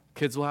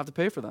kids will have to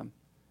pay for them.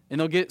 And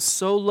they'll get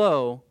so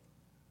low,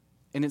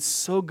 and it's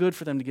so good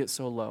for them to get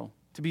so low,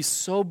 to be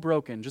so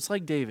broken, just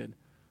like David,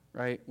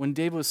 right? When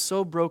David was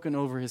so broken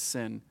over his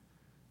sin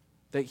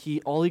that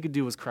all he could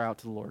do was cry out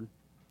to the Lord.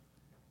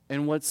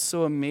 And what's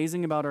so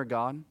amazing about our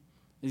God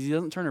is he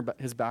doesn't turn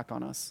his back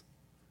on us.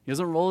 He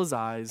doesn't roll his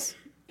eyes.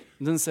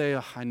 He doesn't say,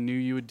 oh, I knew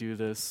you would do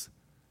this.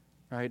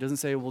 Right? He doesn't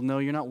say, well, no,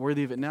 you're not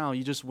worthy of it now.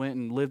 You just went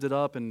and lived it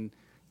up, and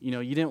you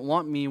didn't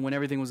want me when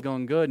everything was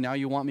going good. Now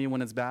you want me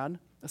when it's bad.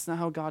 That's not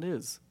how God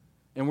is.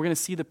 And we're going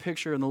to see the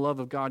picture and the love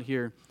of God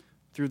here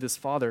through this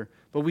Father.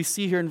 But we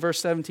see here in verse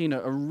 17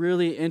 a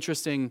really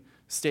interesting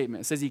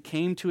statement. It says he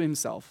came to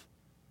himself.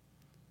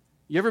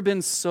 You ever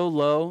been so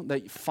low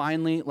that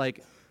finally,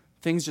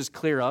 things just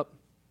clear up?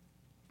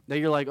 That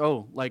you're like,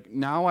 oh,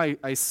 now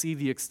I see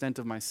the extent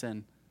of my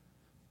sin.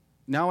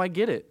 Now I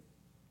get it.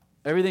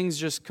 Everything's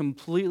just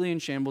completely in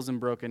shambles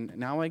and broken.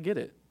 Now I get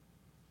it.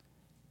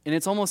 And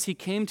it's almost he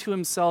came to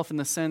himself in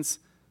the sense,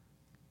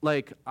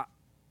 I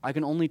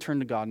can only turn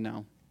to God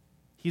now.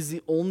 He's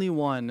the only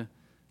one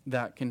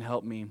that can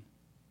help me.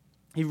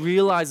 He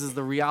realizes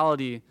the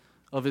reality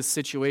of his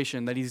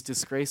situation, that he's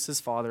disgraced his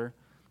father,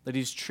 that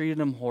he's treated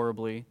him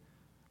horribly,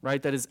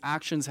 right? That his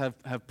actions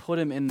have put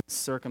him in this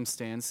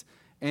circumstance.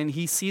 And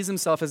he sees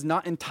himself as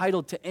not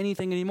entitled to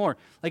anything anymore.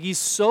 He's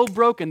so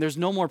broken, there's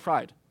no more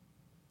pride.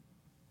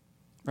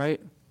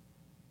 Right?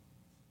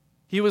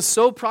 He was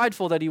so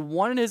prideful that he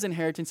wanted his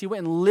inheritance. He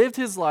went and lived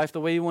his life the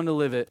way he wanted to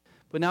live it.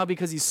 But now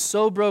because he's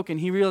so broken,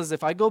 he realizes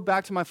if I go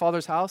back to my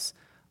father's house,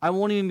 I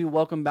won't even be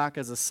welcomed back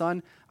as a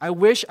son. I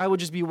wish I would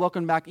just be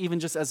welcomed back even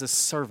just as a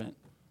servant.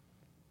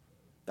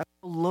 That's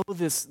how low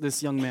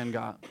this young man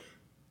got.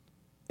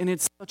 And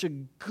it's such a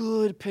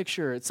good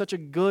picture. It's such a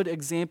good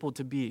example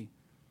to be.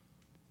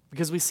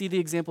 Because we see the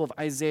example of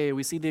Isaiah,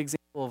 we see the example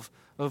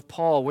of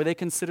Paul, where they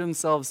consider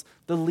themselves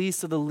the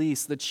least of the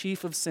least, the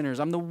chief of sinners.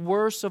 I'm the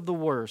worst of the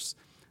worst.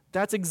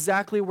 That's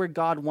exactly where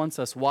God wants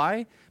us.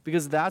 Why?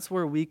 Because that's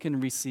where we can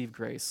receive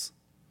grace.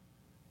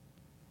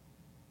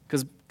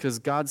 Because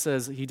God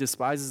says he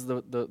despises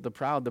the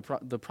proud,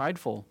 the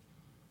prideful,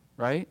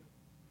 right?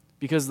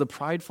 Because the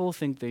prideful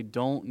think they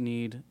don't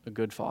need a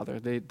good father.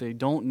 They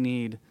don't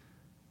need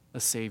a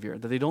savior,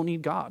 that they don't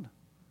need God.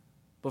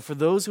 But for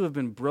those who have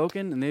been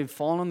broken and they've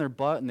fallen on their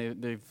butt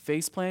and they've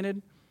face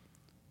planted,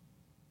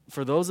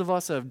 for those of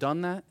us that have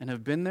done that and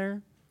have been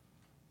there,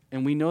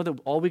 and we know that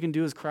all we can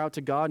do is cry out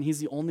to God, and he's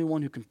the only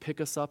one who can pick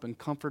us up and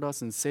comfort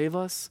us and save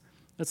us,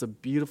 that's a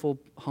beautiful,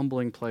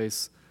 humbling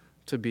place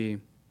to be.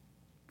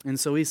 And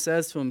so he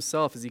says to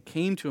himself, as he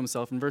came to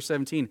himself in verse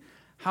 17,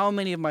 how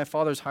many of my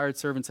father's hired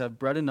servants have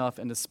bread enough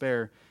and to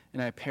spare,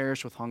 and I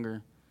perish with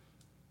hunger?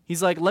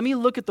 He's like, let me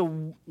look at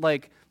the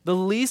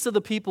least of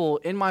the people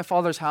in my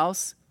father's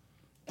house.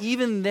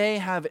 Even they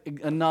have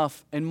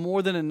enough and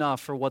more than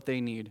enough for what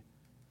they need.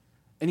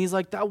 And he's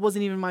like, that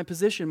wasn't even my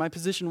position. My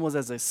position was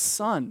as a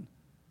son.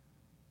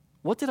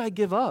 What did I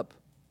give up?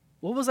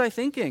 What was I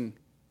thinking?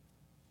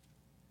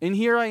 And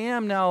here I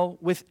am now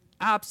with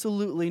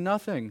absolutely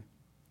nothing.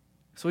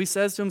 So he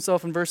says to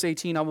himself in verse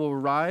 18, I will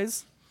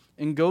arise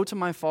and go to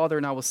my father,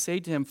 and I will say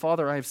to him,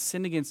 Father, I have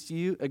sinned against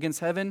you,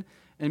 against heaven,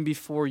 and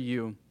before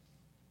you.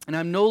 And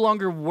I'm no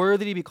longer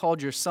worthy to be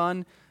called your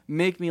son.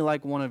 Make me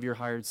like one of your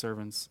hired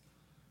servants.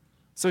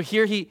 So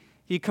here he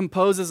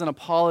composes an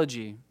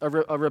apology, a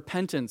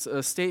repentance,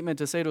 a statement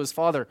to say to his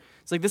father.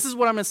 It's like, this is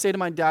what I'm going to say to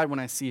my dad when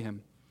I see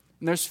him.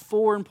 And there's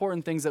 4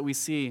 important things that we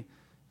see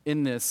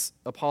in this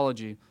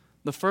apology.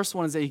 The first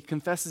one is that he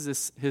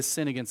confesses his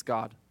sin against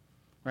God,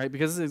 right?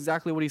 Because this is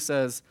exactly what he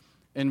says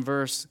in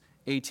verse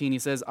 18. He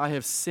says, I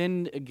have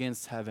sinned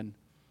against heaven.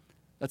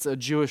 That's a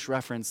Jewish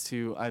reference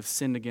to I've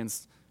sinned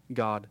against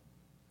God.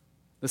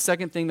 The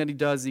second thing that he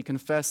does, he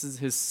confesses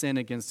his sin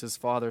against his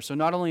father. So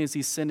not only has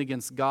he sinned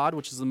against God,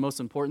 which is the most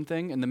important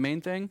thing and the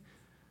main thing,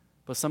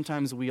 but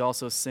sometimes we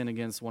also sin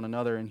against one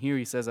another. And here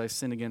he says, I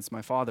sin against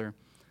my father.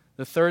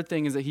 The third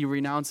thing is that he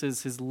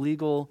renounces his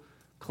legal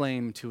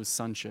claim to his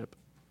sonship.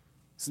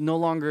 He's no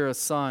longer a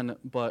son,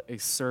 but a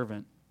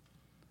servant.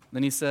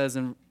 Then he says,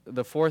 and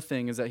the fourth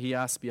thing is that he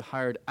asks to be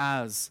hired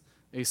as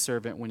a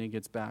servant when he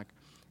gets back.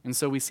 And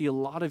so we see a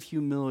lot of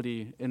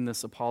humility in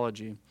this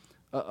apology,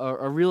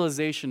 a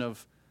realization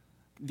of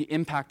the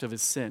impact of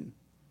his sin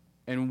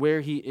and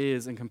where he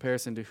is in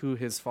comparison to who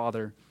his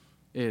father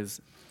is.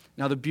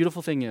 Now, the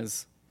beautiful thing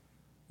is,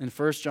 in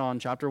 1 John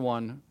chapter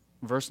 1,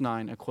 verse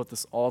 9, I quote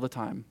this all the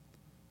time,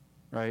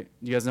 right?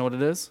 Do you guys know what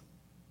it is?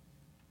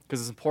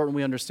 Because it's important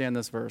we understand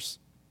this verse.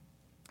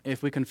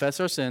 If we confess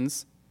our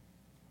sins,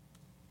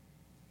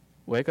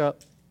 wake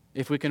up.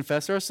 If we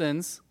confess our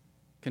sins,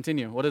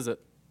 continue. What is it?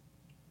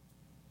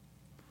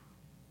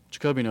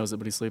 Jacoby knows it,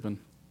 but he's sleeping.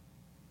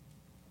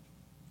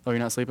 Oh, you're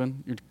not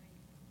sleeping?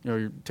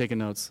 You're taking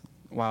notes.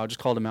 Wow, I just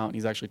called him out, and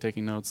he's actually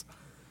taking notes.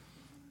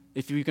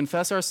 If we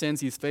confess our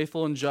sins, he's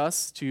faithful and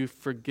just to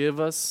forgive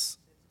us.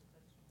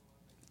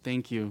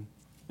 Thank you.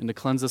 And to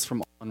cleanse us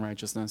from all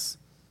unrighteousness.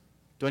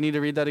 Do I need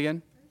to read that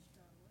again?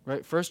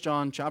 Right, 1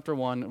 John chapter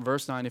 1,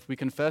 verse 9. If we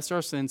confess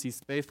our sins,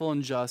 he's faithful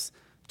and just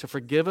to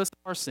forgive us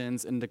our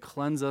sins and to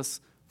cleanse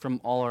us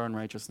from all our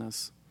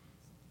unrighteousness.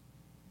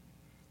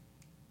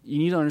 You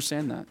need to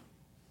understand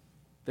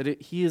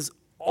that he is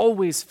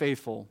always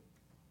faithful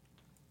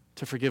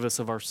to forgive us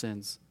of our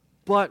sins.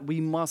 But we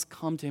must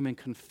come to him and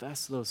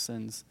confess those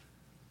sins.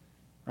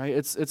 Right?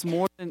 It's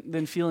more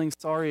than feeling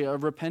sorry.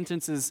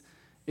 Repentance is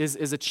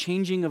a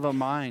changing of our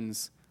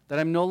minds. That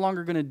I'm no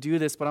longer going to do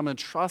this, but I'm going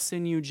to trust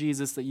in you,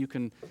 Jesus, that you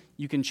can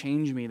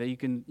change me, that you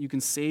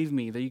can save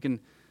me, that you can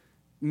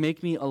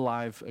make me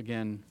alive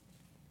again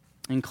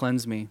and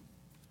cleanse me.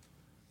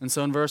 And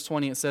so in verse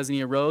 20 it says, and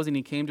he arose and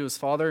he came to his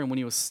father, and when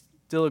he was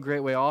still a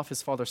great way off,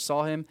 his father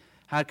saw him,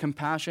 had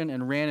compassion,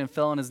 and ran and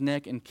fell on his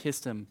neck and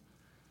kissed him.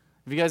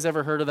 Have you guys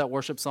ever heard of that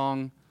worship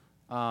song?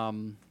 I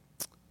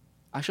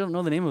actually don't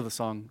know the name of the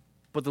song,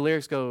 but the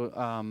lyrics go,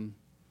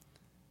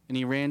 and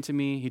he ran to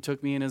me, he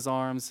took me in his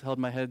arms, held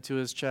my head to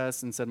his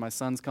chest, and said, my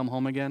son's come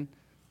home again.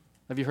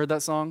 Have you heard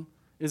that song?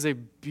 It is a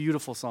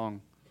beautiful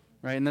song,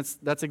 right? And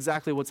that's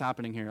exactly what's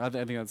happening here. I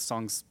think that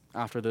song's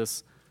after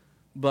this.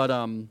 But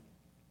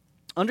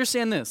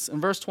understand this, in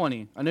verse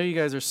 20, I know you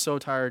guys are so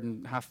tired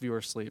and half of you are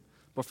asleep,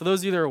 but for those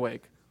of you that are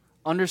awake,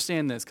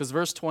 understand this, because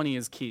verse 20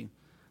 is key.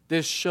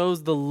 This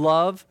shows the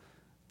love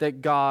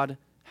that God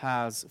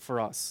has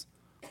for us,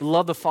 the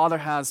love the Father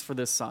has for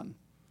this Son,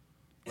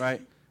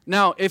 right?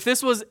 Now, if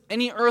this was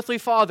any earthly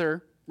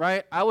father,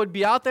 right, I would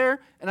be out there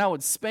and I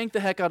would spank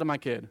the heck out of my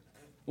kid.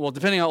 Well,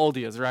 depending how old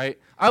he is, right?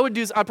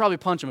 I'd probably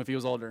punch him if he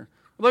was older.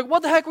 I'm like,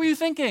 what the heck were you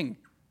thinking?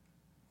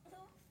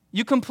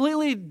 You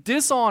completely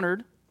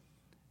dishonored.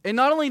 And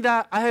not only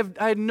that, I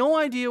had no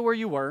idea where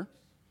you were,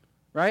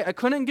 right? I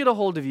couldn't get a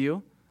hold of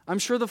you. I'm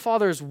sure the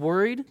father is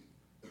worried,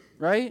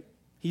 right?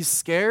 He's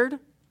scared.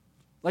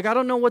 Like, I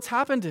don't know what's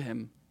happened to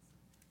him.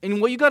 And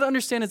what you got to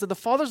understand is that the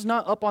father's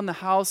not up on the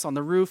house, on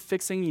the roof,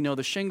 fixing,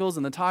 the shingles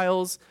and the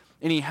tiles,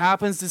 and he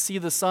happens to see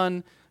the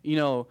son, in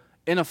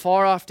a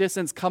far-off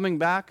distance coming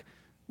back.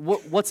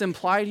 What's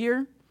implied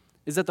here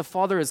is that the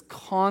Father is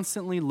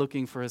constantly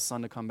looking for his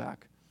Son to come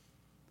back.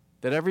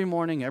 That every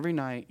morning, every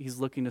night, he's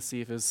looking to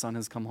see if his Son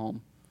has come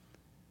home.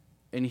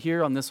 And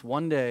here on this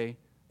one day,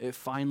 it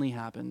finally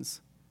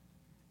happens.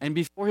 And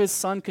before his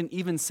Son can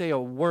even say a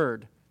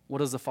word, what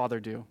does the Father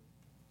do?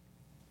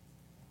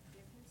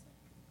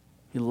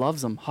 He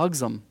loves him,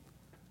 hugs him,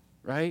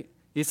 right?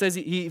 He says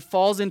he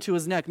falls into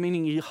his neck,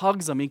 meaning he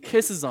hugs him, he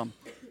kisses him.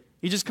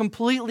 He just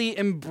completely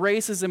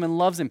embraces him and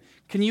loves him.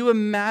 Can you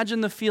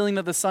imagine the feeling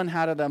that the Son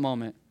had at that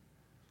moment?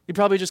 He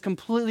probably just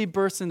completely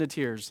burst into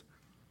tears.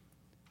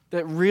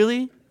 That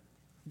really,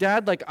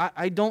 Dad, like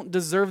I don't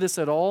deserve this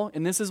at all,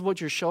 and this is what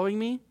you're showing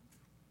me?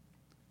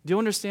 Do you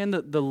understand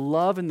the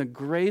love and the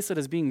grace that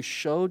is being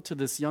showed to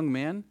this young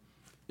man?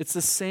 It's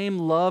the same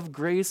love,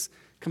 grace,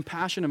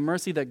 compassion, and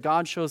mercy that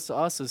God shows to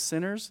us as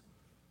sinners.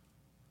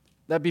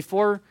 That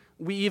before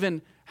we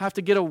even have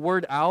to get a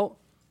word out,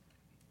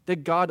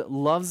 that God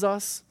loves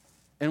us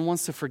and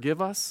wants to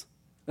forgive us.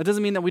 That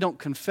doesn't mean that we don't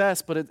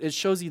confess, but it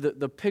shows you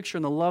the picture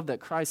and the love that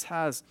Christ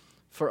has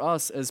for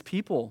us as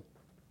people.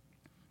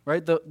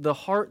 Right? The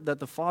heart that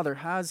the Father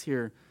has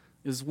here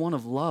is one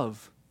of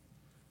love.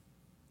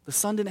 The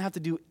Son didn't have to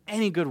do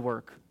any good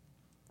work.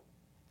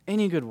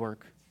 Any good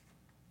work.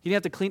 He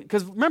didn't have to clean.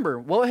 Because remember,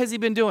 what has he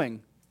been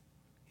doing?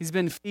 He's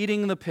been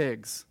feeding the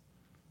pigs.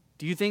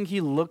 Do you think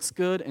he looks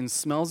good and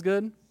smells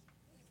good?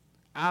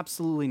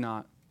 Absolutely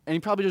not. And he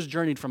probably just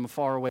journeyed from a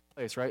faraway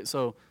place, right?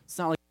 So it's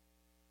not like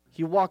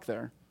he walked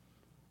there.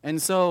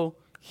 And so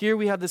here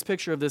we have this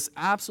picture of this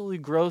absolutely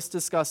gross,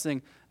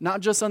 disgusting,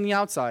 not just on the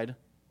outside,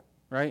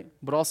 right?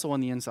 But also on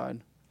the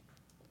inside.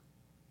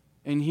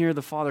 And here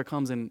the Father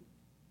comes and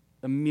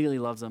immediately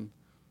loves him.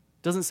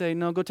 Doesn't say,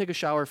 no, go take a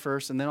shower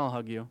first and then I'll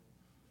hug you.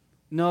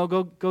 No,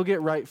 go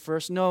get right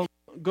first. No,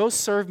 go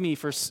serve me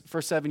for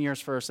 7 years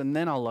first and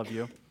then I'll love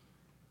you.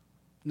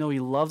 No, he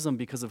loves them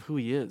because of who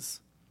he is.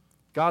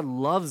 God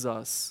loves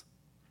us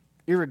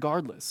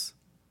irregardless,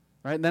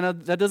 right? Then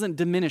that doesn't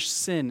diminish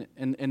sin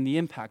and the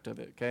impact of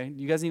it, okay?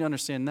 You guys need to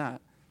understand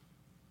that.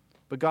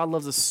 But God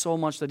loves us so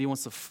much that he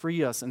wants to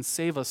free us and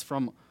save us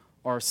from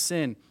our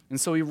sin. And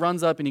so he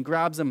runs up and he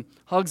grabs him,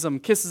 hugs him,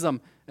 kisses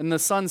him. And the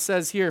Son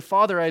says here,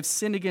 Father, I have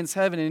sinned against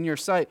heaven and in your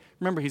sight.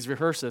 Remember, he's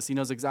rehearsed this. He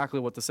knows exactly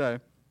what to say.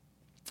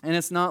 And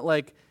it's not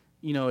like,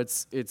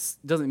 it's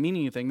doesn't mean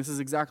anything. This is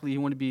exactly, you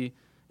want to be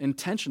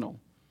intentional.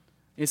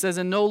 He says,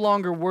 and no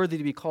longer worthy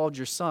to be called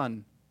your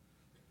son.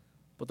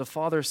 But the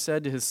Father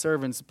said to his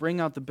servants, bring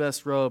out the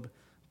best robe,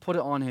 put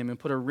it on him, and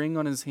put a ring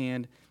on his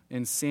hand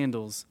and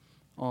sandals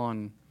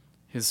on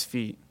his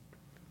feet.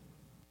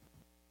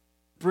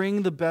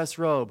 Bring the best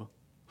robe.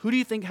 Who do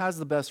you think has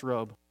the best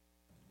robe?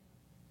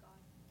 God.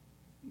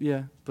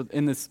 Yeah, but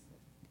in this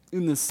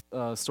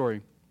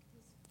story,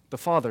 the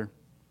Father.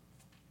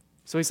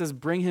 So he says,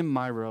 bring him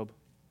my robe.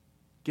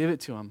 Give it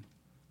to him.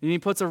 And he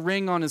puts a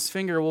ring on his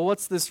finger. Well,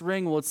 what's this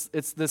ring? Well,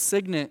 it's the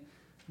signet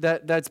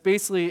that's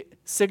basically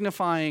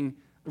signifying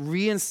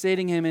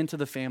reinstating him into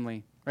the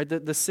family, right?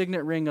 The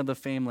signet ring of the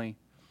family.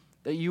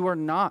 That you are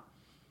not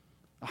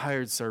a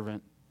hired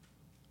servant,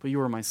 but you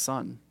are my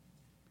son.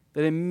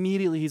 That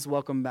immediately he's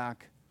welcomed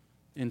back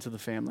into the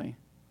family.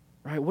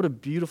 Right? What a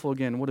beautiful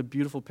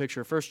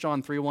picture. 1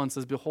 John 3:1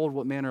 says, behold,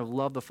 what manner of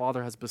love the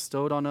Father has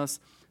bestowed on us,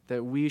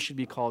 that we should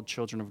be called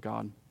children of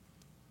God.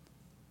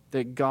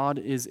 That God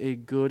is a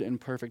good and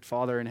perfect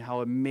Father, and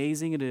how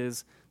amazing it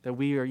is that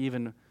we are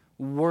even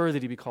worthy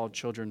to be called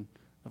children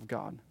of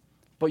God.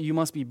 But you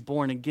must be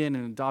born again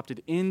and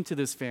adopted into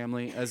this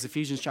family, as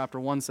Ephesians chapter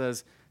 1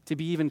 says, to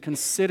be even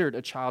considered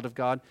a child of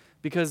God,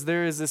 because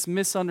there is this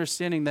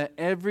misunderstanding that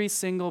every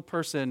single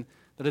person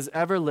that has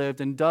ever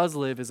lived and does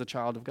live is a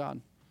child of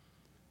God.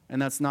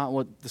 And that's not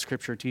what the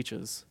Scripture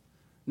teaches.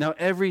 Now,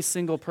 every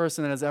single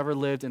person that has ever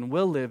lived and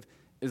will live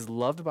is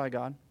loved by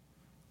God,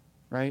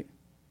 right?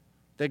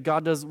 That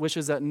God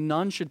wishes that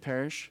none should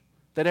perish,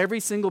 that every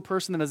single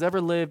person that has ever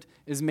lived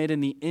is made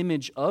in the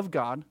image of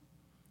God,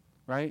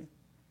 right?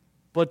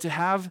 But to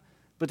have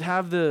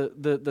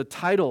the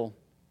title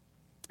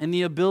and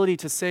the ability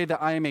to say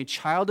that I am a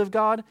child of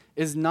God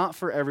is not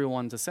for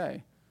everyone to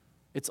say.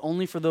 It's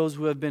only for those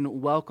who have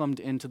been welcomed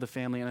into the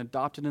family and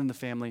adopted into the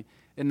family,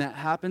 and that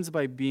happens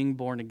by being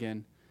born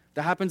again.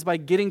 That happens by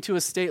getting to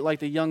a state like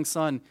the young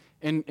son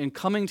and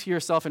coming to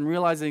yourself and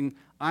realizing,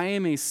 I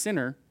am a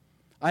sinner.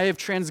 I have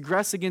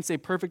transgressed against a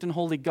perfect and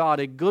holy God,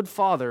 a good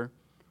Father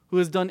who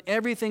has done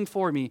everything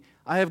for me.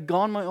 I have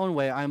gone my own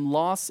way. I am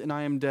lost and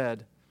I am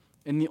dead.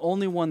 And the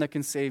only one that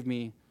can save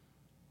me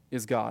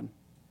is God.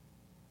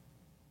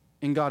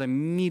 And God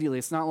immediately,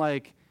 it's not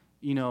like,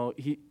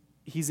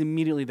 he's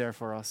immediately there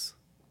for us.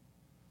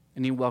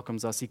 And he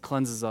welcomes us. He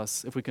cleanses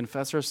us. If we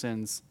confess our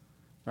sins,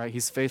 right,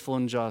 he's faithful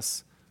and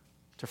just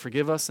to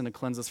forgive us and to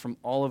cleanse us from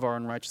all of our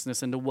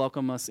unrighteousness and to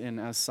welcome us in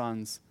as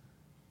sons.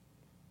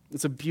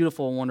 It's a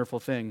beautiful and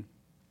wonderful thing.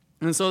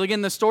 And so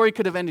again, the story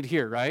could have ended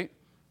here, right?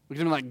 We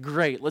could have been like,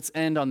 great, let's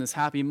end on this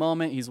happy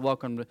moment. He's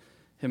welcomed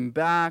him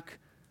back,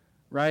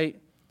 right?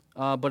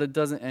 But it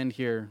doesn't end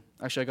here.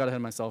 Actually, I got ahead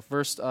of myself.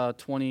 Verse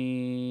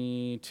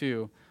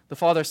 22. The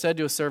Father said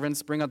to his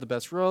servants, bring out the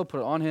best robe,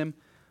 put it on him,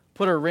 put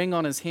Put a ring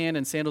on his hand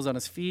and sandals on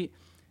his feet,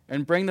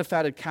 and bring the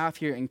fatted calf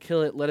here and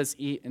kill it. Let us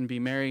eat and be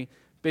merry.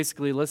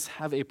 Basically, let's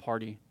have a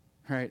party,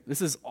 right?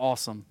 This is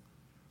awesome.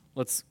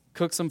 Let's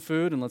cook some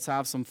food and let's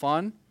have some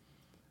fun.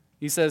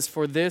 He says,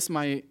 for this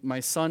my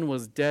son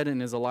was dead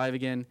and is alive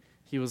again.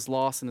 He was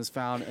lost and is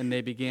found, and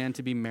they began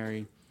to be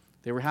merry.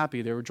 They were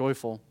happy. They were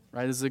joyful,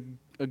 right? This is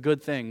a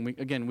good thing. We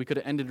could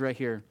have ended right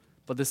here,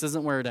 but this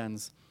isn't where it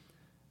ends.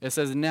 It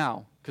says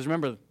now, because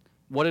remember,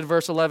 what did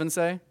verse 11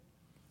 say?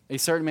 A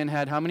certain man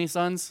had how many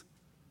sons?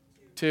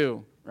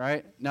 Two,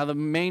 right? Now the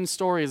main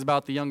story is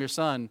about the younger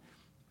son,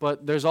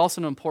 but there's also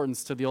an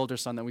importance to the older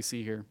son that we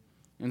see here.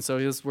 And so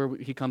this is where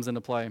he comes into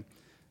play. In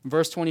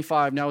verse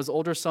 25, now his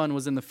older son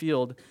was in the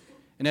field,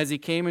 and as he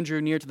came and drew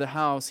near to the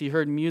house, he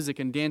heard music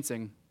and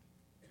dancing.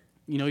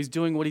 You know, he's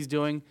doing what he's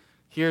doing,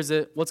 hears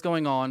it, what's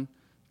going on,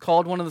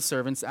 called one of the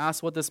servants,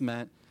 asked what this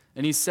meant,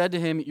 and he said to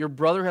him, your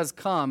brother has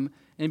come,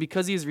 and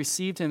because he has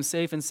received him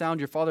safe and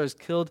sound, your father has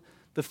killed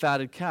the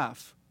fatted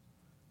calf.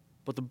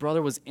 But the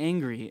brother was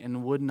angry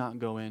and would not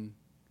go in.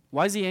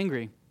 Why is he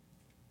angry?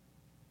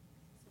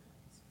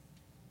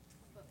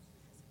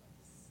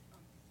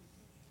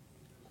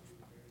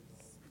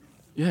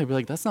 Yeah, I'd be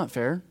like, that's not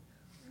fair.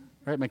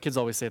 Right? My kids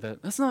always say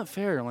that. That's not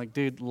fair. I'm like,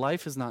 dude,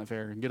 life is not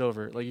fair. Get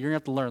over it. Like, you're going to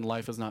have to learn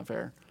life is not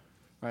fair.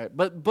 Right?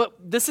 But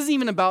this isn't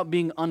even about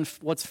being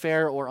what's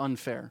fair or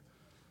unfair.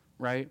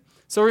 Right?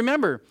 So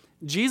remember,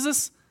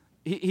 Jesus,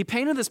 he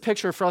painted this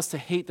picture for us to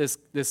hate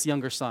this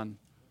younger son.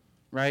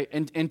 Right?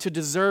 And to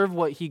deserve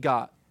what he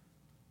got.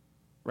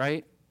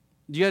 Right?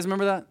 Do you guys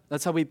remember that?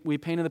 That's how we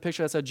painted the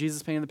picture. That's how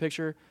Jesus painted the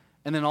picture.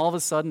 And then all of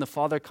a sudden, the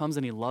Father comes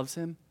and he loves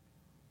him.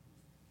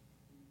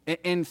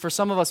 And for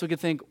some of us, we could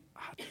think,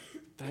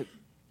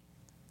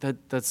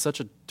 that's such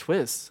a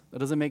twist. That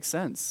doesn't make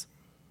sense.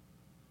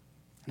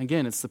 And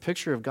again, it's the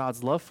picture of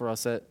God's love for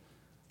us that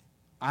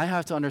I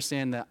have to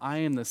understand that I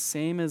am the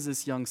same as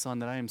this young son,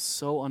 that I am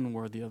so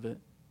unworthy of it.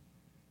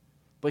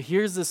 But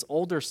here's this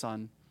older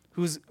son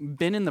who's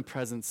been in the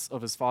presence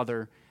of his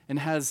father and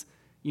has,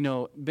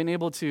 been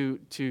able to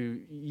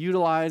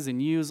utilize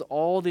and use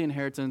all the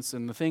inheritance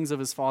and the things of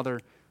his father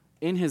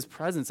in his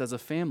presence as a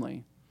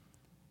family.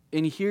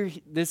 And here,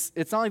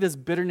 it's not like this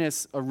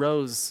bitterness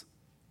arose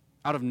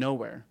out of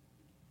nowhere,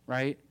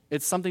 right?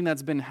 It's something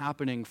that's been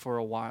happening for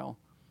a while.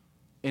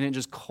 And it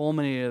just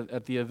culminated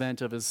at the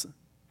event of his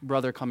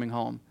brother coming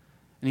home.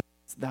 And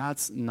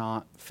that's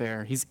not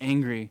fair. He's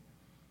angry.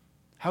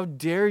 How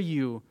dare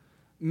you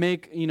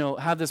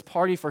have this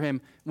party for him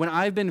when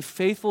I've been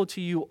faithful to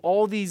you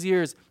all these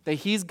years that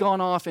he's gone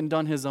off and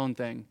done his own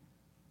thing?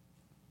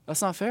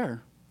 That's not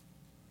fair.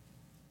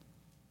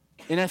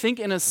 And I think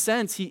in a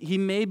sense, he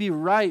may be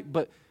right,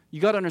 but you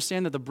got to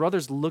understand that the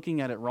brother's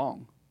looking at it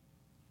wrong.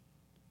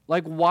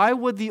 Like, why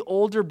would the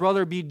older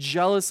brother be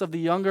jealous of the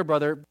younger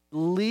brother,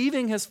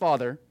 leaving his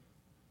father,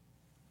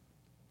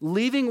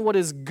 leaving what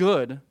is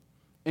good,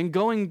 and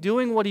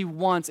doing what he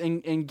wants,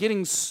 and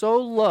getting so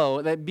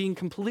low that being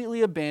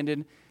completely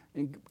abandoned,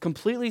 and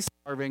completely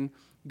starving,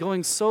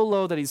 going so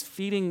low that he's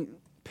feeding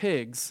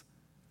pigs.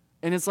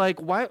 And it's like,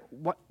 why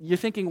you're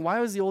thinking,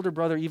 why was the older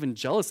brother even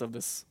jealous of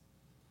this?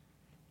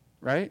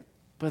 Right?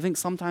 But I think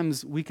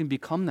sometimes we can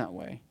become that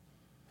way.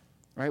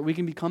 Right? We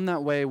can become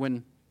that way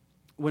when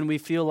we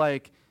feel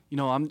like,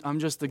 I'm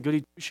just the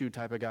goody two-shoe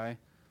type of guy.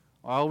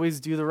 I always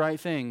do the right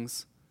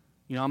things.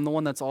 I'm the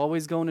one that's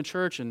always going to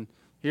church, and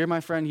here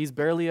my friend, he's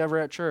barely ever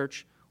at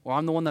church, or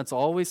I'm the one that's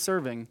always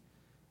serving.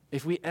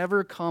 If we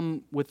ever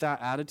come with that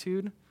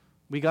attitude,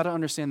 we got to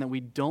understand that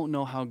we don't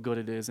know how good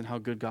it is and how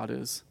good God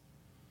is.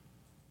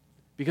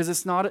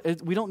 Because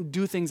we don't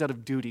do things out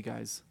of duty,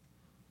 guys.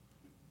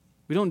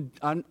 I don't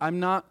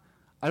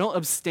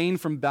abstain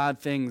from bad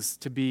things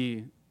to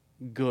be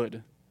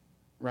good,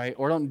 right?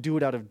 Or I don't do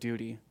it out of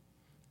duty,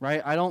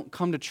 right? I don't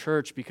come to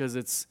church because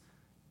it's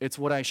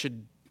what I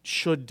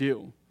should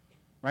do,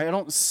 right? I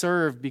don't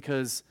serve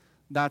because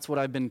that's what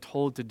I've been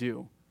told to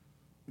do.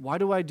 Why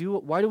do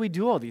we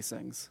do all these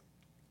things?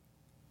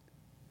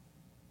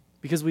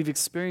 Because we've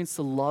experienced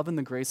the love and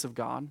the grace of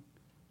God.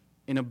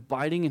 In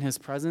abiding in his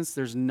presence,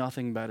 there's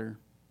nothing better.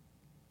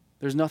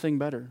 There's nothing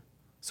better.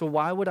 So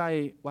why would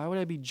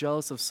I be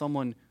jealous of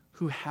someone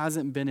who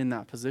hasn't been in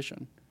that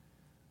position?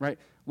 Right?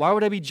 Why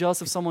would I be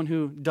jealous of someone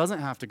who doesn't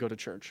have to go to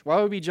church? Why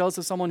would I be jealous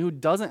of someone who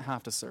doesn't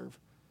have to serve?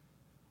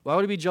 Why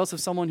would I be jealous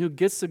of someone who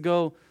gets to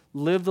go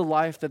live the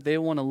life that they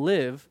want to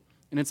live,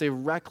 and it's a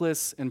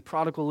reckless and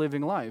prodigal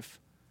living life?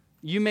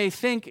 You may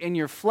think in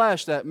your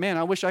flesh that, man,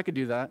 I wish I could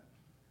do that.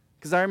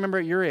 Because I remember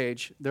at your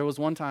age, there was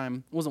one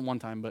time, it wasn't one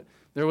time, but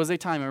there was a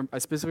time, I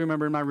specifically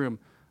remember in my room,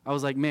 I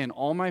was like, man,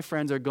 all my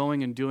friends are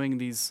going and doing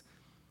these.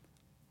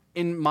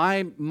 In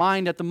my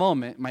mind at the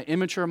moment, my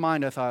immature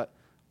mind, I thought,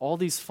 all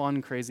these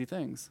fun, crazy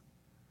things.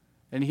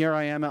 And here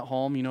I am at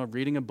home,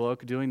 reading a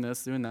book, doing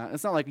this, doing that.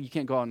 It's not like you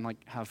can't go out and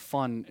have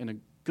fun in a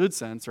good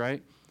sense,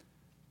 right?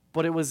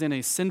 But it was in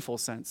a sinful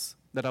sense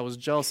that I was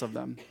jealous of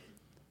them.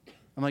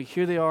 I'm like,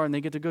 here they are, and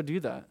they get to go do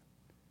that.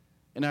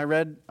 And I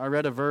read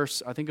a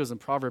verse, I think it was in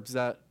Proverbs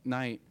that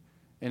night,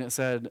 and it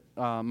said,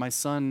 my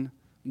son,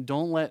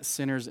 don't let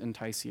sinners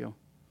entice you.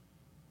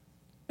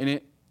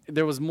 And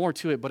there was more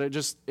to it, but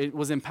it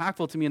was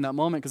impactful to me in that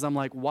moment because I'm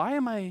like, why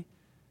am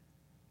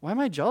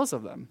I jealous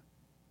of them?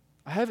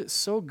 I have it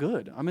so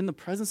good. I'm in the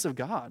presence of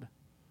God.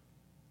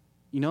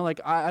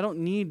 Like I don't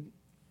need,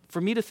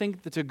 for me to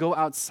think that to go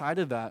outside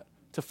of that,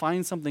 to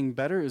find something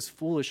better is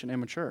foolish and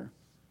immature.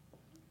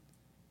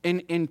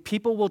 And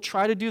people will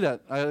try to do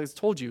that. I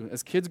told you,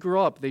 as kids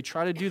grow up, they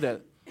try to do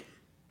that.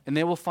 And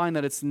they will find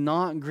that it's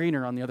not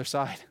greener on the other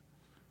side.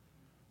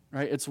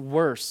 Right? It's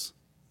worse.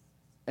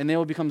 And they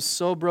will become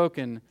so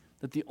broken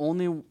that the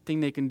only thing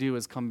they can do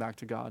is come back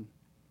to God.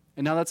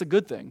 And now that's a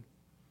good thing.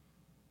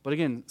 But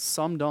again,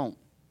 some don't.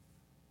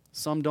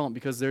 Some don't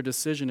because their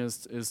decision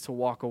is to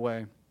walk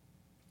away.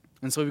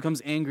 And so he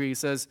becomes angry. He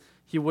says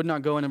he would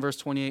not go in verse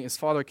 28. His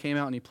father came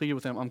out and he pleaded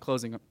with him. I'm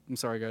closing. I'm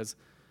sorry, guys.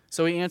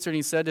 So he answered and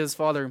he said to his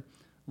father,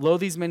 lo,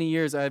 these many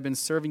years I have been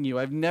serving you.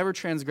 I've never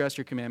transgressed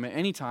your commandment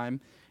any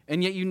time,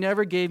 and yet you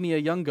never gave me a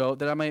young goat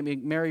that I might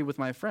make merry with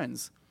my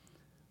friends.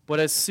 But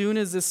as soon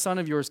as this son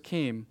of yours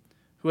came,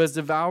 who has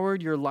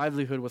devoured your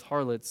livelihood with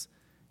harlots,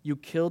 you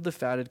killed the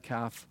fatted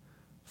calf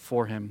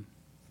for him.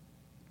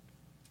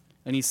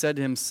 And he said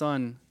to him,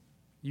 son,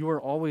 you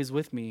are always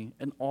with me,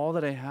 and all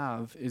that I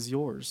have is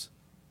yours.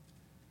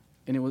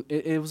 And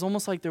it was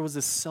almost like there was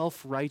this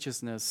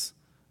self-righteousness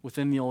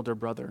within the older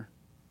brother.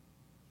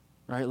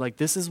 Right? Like,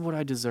 this is what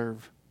I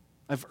deserve.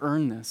 I've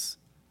earned this.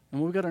 And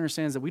what we've got to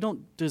understand is that we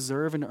don't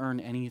deserve and earn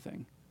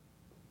anything.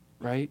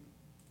 Right?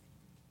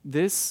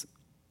 This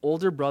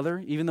older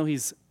brother, even though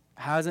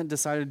hasn't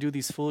decided to do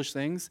these foolish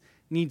things,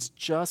 needs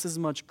just as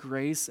much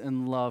grace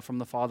and love from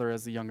the father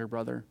as the younger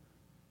brother.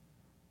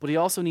 But he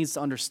also needs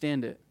to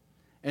understand it.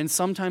 And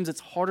sometimes it's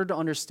harder to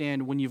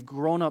understand when you've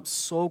grown up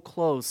so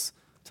close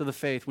to the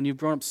faith, when you've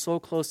grown up so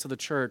close to the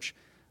church,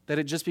 that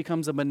it just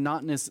becomes a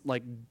monotonous,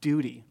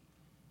 duty.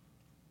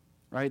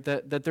 Right?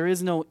 That there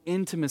is no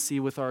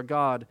intimacy with our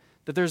God,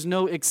 that there's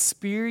no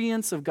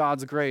experience of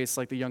God's grace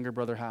like the younger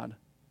brother had.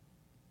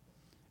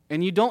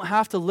 And you don't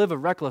have to live a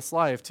reckless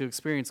life to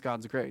experience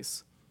God's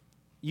grace.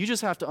 You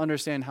just have to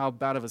understand how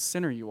bad of a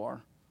sinner you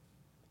are.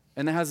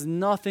 And it has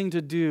nothing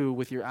to do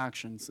with your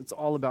actions. It's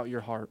all about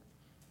your heart.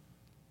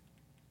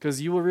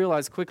 Because you will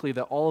realize quickly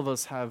that all of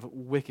us have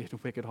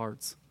wicked, wicked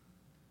hearts.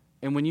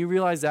 And when you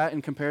realize that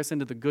in comparison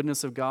to the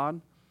goodness of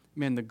God,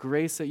 man, the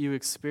grace that you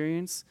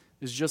experience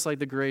is just like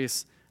the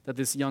grace that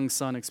this young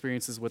son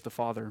experiences with the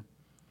father.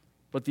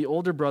 But the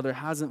older brother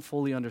hasn't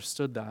fully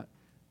understood that.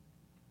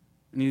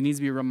 And he needs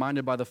to be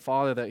reminded by the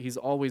father that he's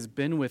always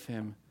been with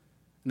him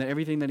and that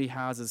everything that he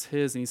has is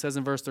his. And he says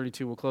in verse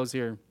 32, we'll close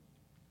here,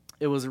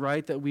 it was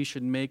right that we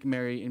should make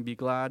merry and be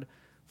glad,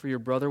 for your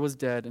brother was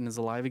dead and is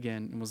alive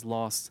again and was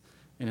lost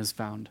and is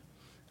found.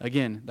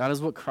 Again, that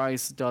is what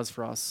Christ does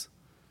for us.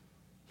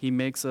 He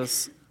makes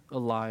us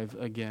alive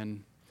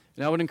again.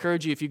 And I would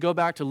encourage you, if you go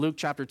back to Luke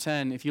chapter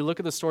 10, if you look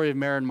at the story of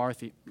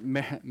Martha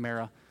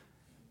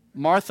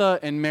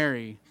and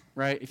Mary,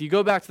 right? If you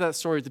go back to that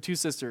story, the two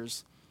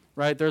sisters,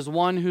 right? There's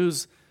one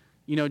who's,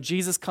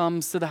 Jesus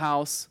comes to the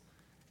house,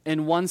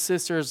 and one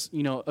sister's,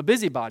 a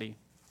busybody.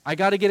 I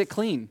got to get it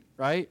clean,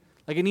 right?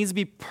 Like it needs to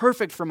be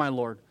perfect for my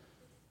Lord,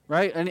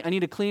 right? I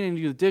need to clean and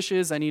do the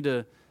dishes. I need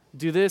to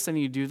do this. I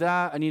need to do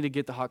that. I need to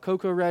get the hot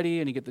cocoa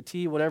ready. I need to get the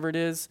tea, whatever it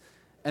is.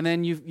 And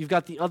then you've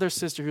got the other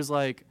sister who's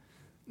like,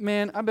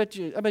 man, I bet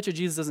you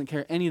Jesus doesn't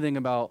care anything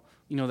about,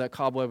 that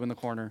cobweb in the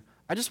corner.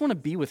 I just want to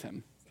be with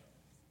him.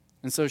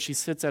 And so she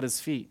sits at his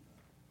feet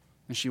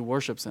and she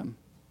worships him.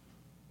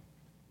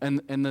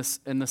 And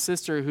the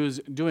sister who's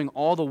doing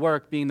all the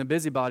work, being the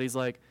busybody, is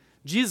like,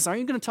 Jesus,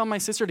 aren't you going to tell my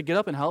sister to get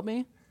up and help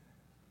me?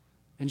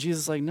 And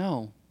Jesus is like,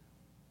 no,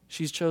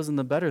 she's chosen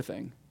the better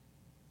thing,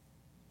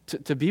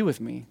 to be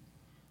with me.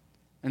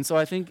 And so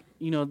I think,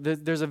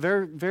 there's a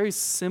very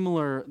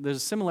similar, there's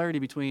a similarity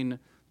between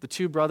the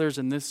two brothers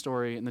in this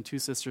story and the two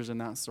sisters in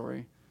that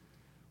story,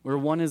 where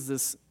one is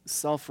this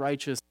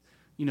self-righteous,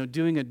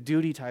 doing a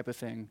duty type of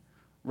thing,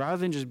 rather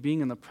than just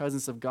being in the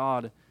presence of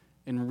God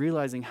and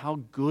realizing how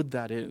good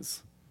that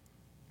is,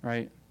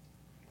 right?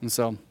 And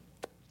so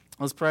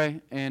let's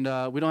pray, and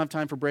we don't have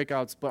time for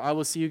breakouts, but I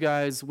will see you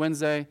guys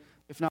Wednesday.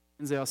 If not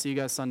Wednesday, I'll see you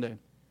guys Sunday.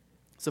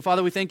 So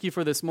Father, we thank you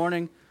for this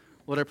morning.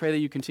 Lord, I pray that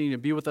you continue to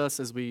be with us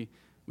as we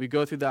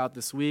go through that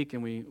this week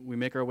and we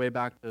make our way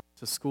back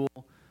to school.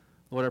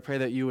 Lord, I pray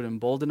that you would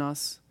embolden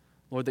us.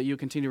 Lord, that you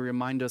continue to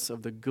remind us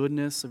of the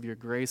goodness of your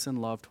grace and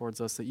love towards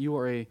us, that you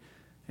are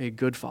a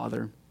good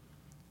Father.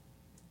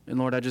 And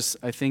Lord,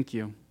 I thank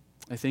you.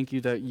 I thank you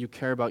that you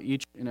care about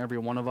each and every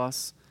one of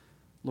us.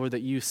 Lord,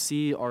 that you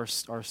see our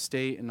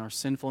state and our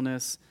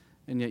sinfulness,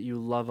 and yet you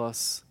love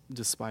us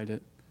despite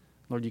it.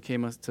 Lord, you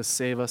came to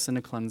save us and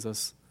to cleanse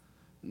us.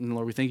 And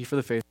Lord, we thank you for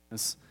the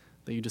faithfulness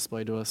that you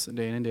display to us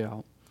day in and day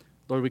out.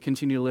 Lord, we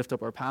continue to lift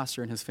up our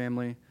pastor and his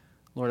family.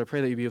 Lord, I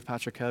pray that you be with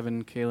Pastor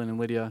Kevin, Kaylin, and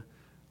Lydia.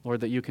 Lord,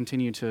 that you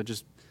continue to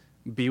just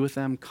be with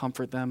them,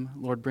 comfort them.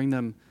 Lord, bring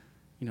them,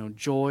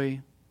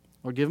 joy.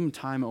 Lord, give them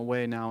time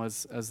away now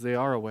as they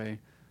are away.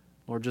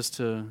 Lord, just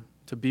to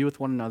be with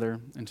one another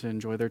and to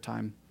enjoy their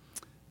time.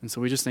 And so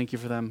we just thank you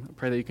for them. I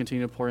pray that you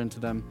continue to pour into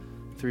them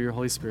through your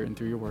Holy Spirit and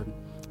through your word.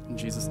 In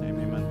Jesus' name,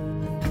 amen.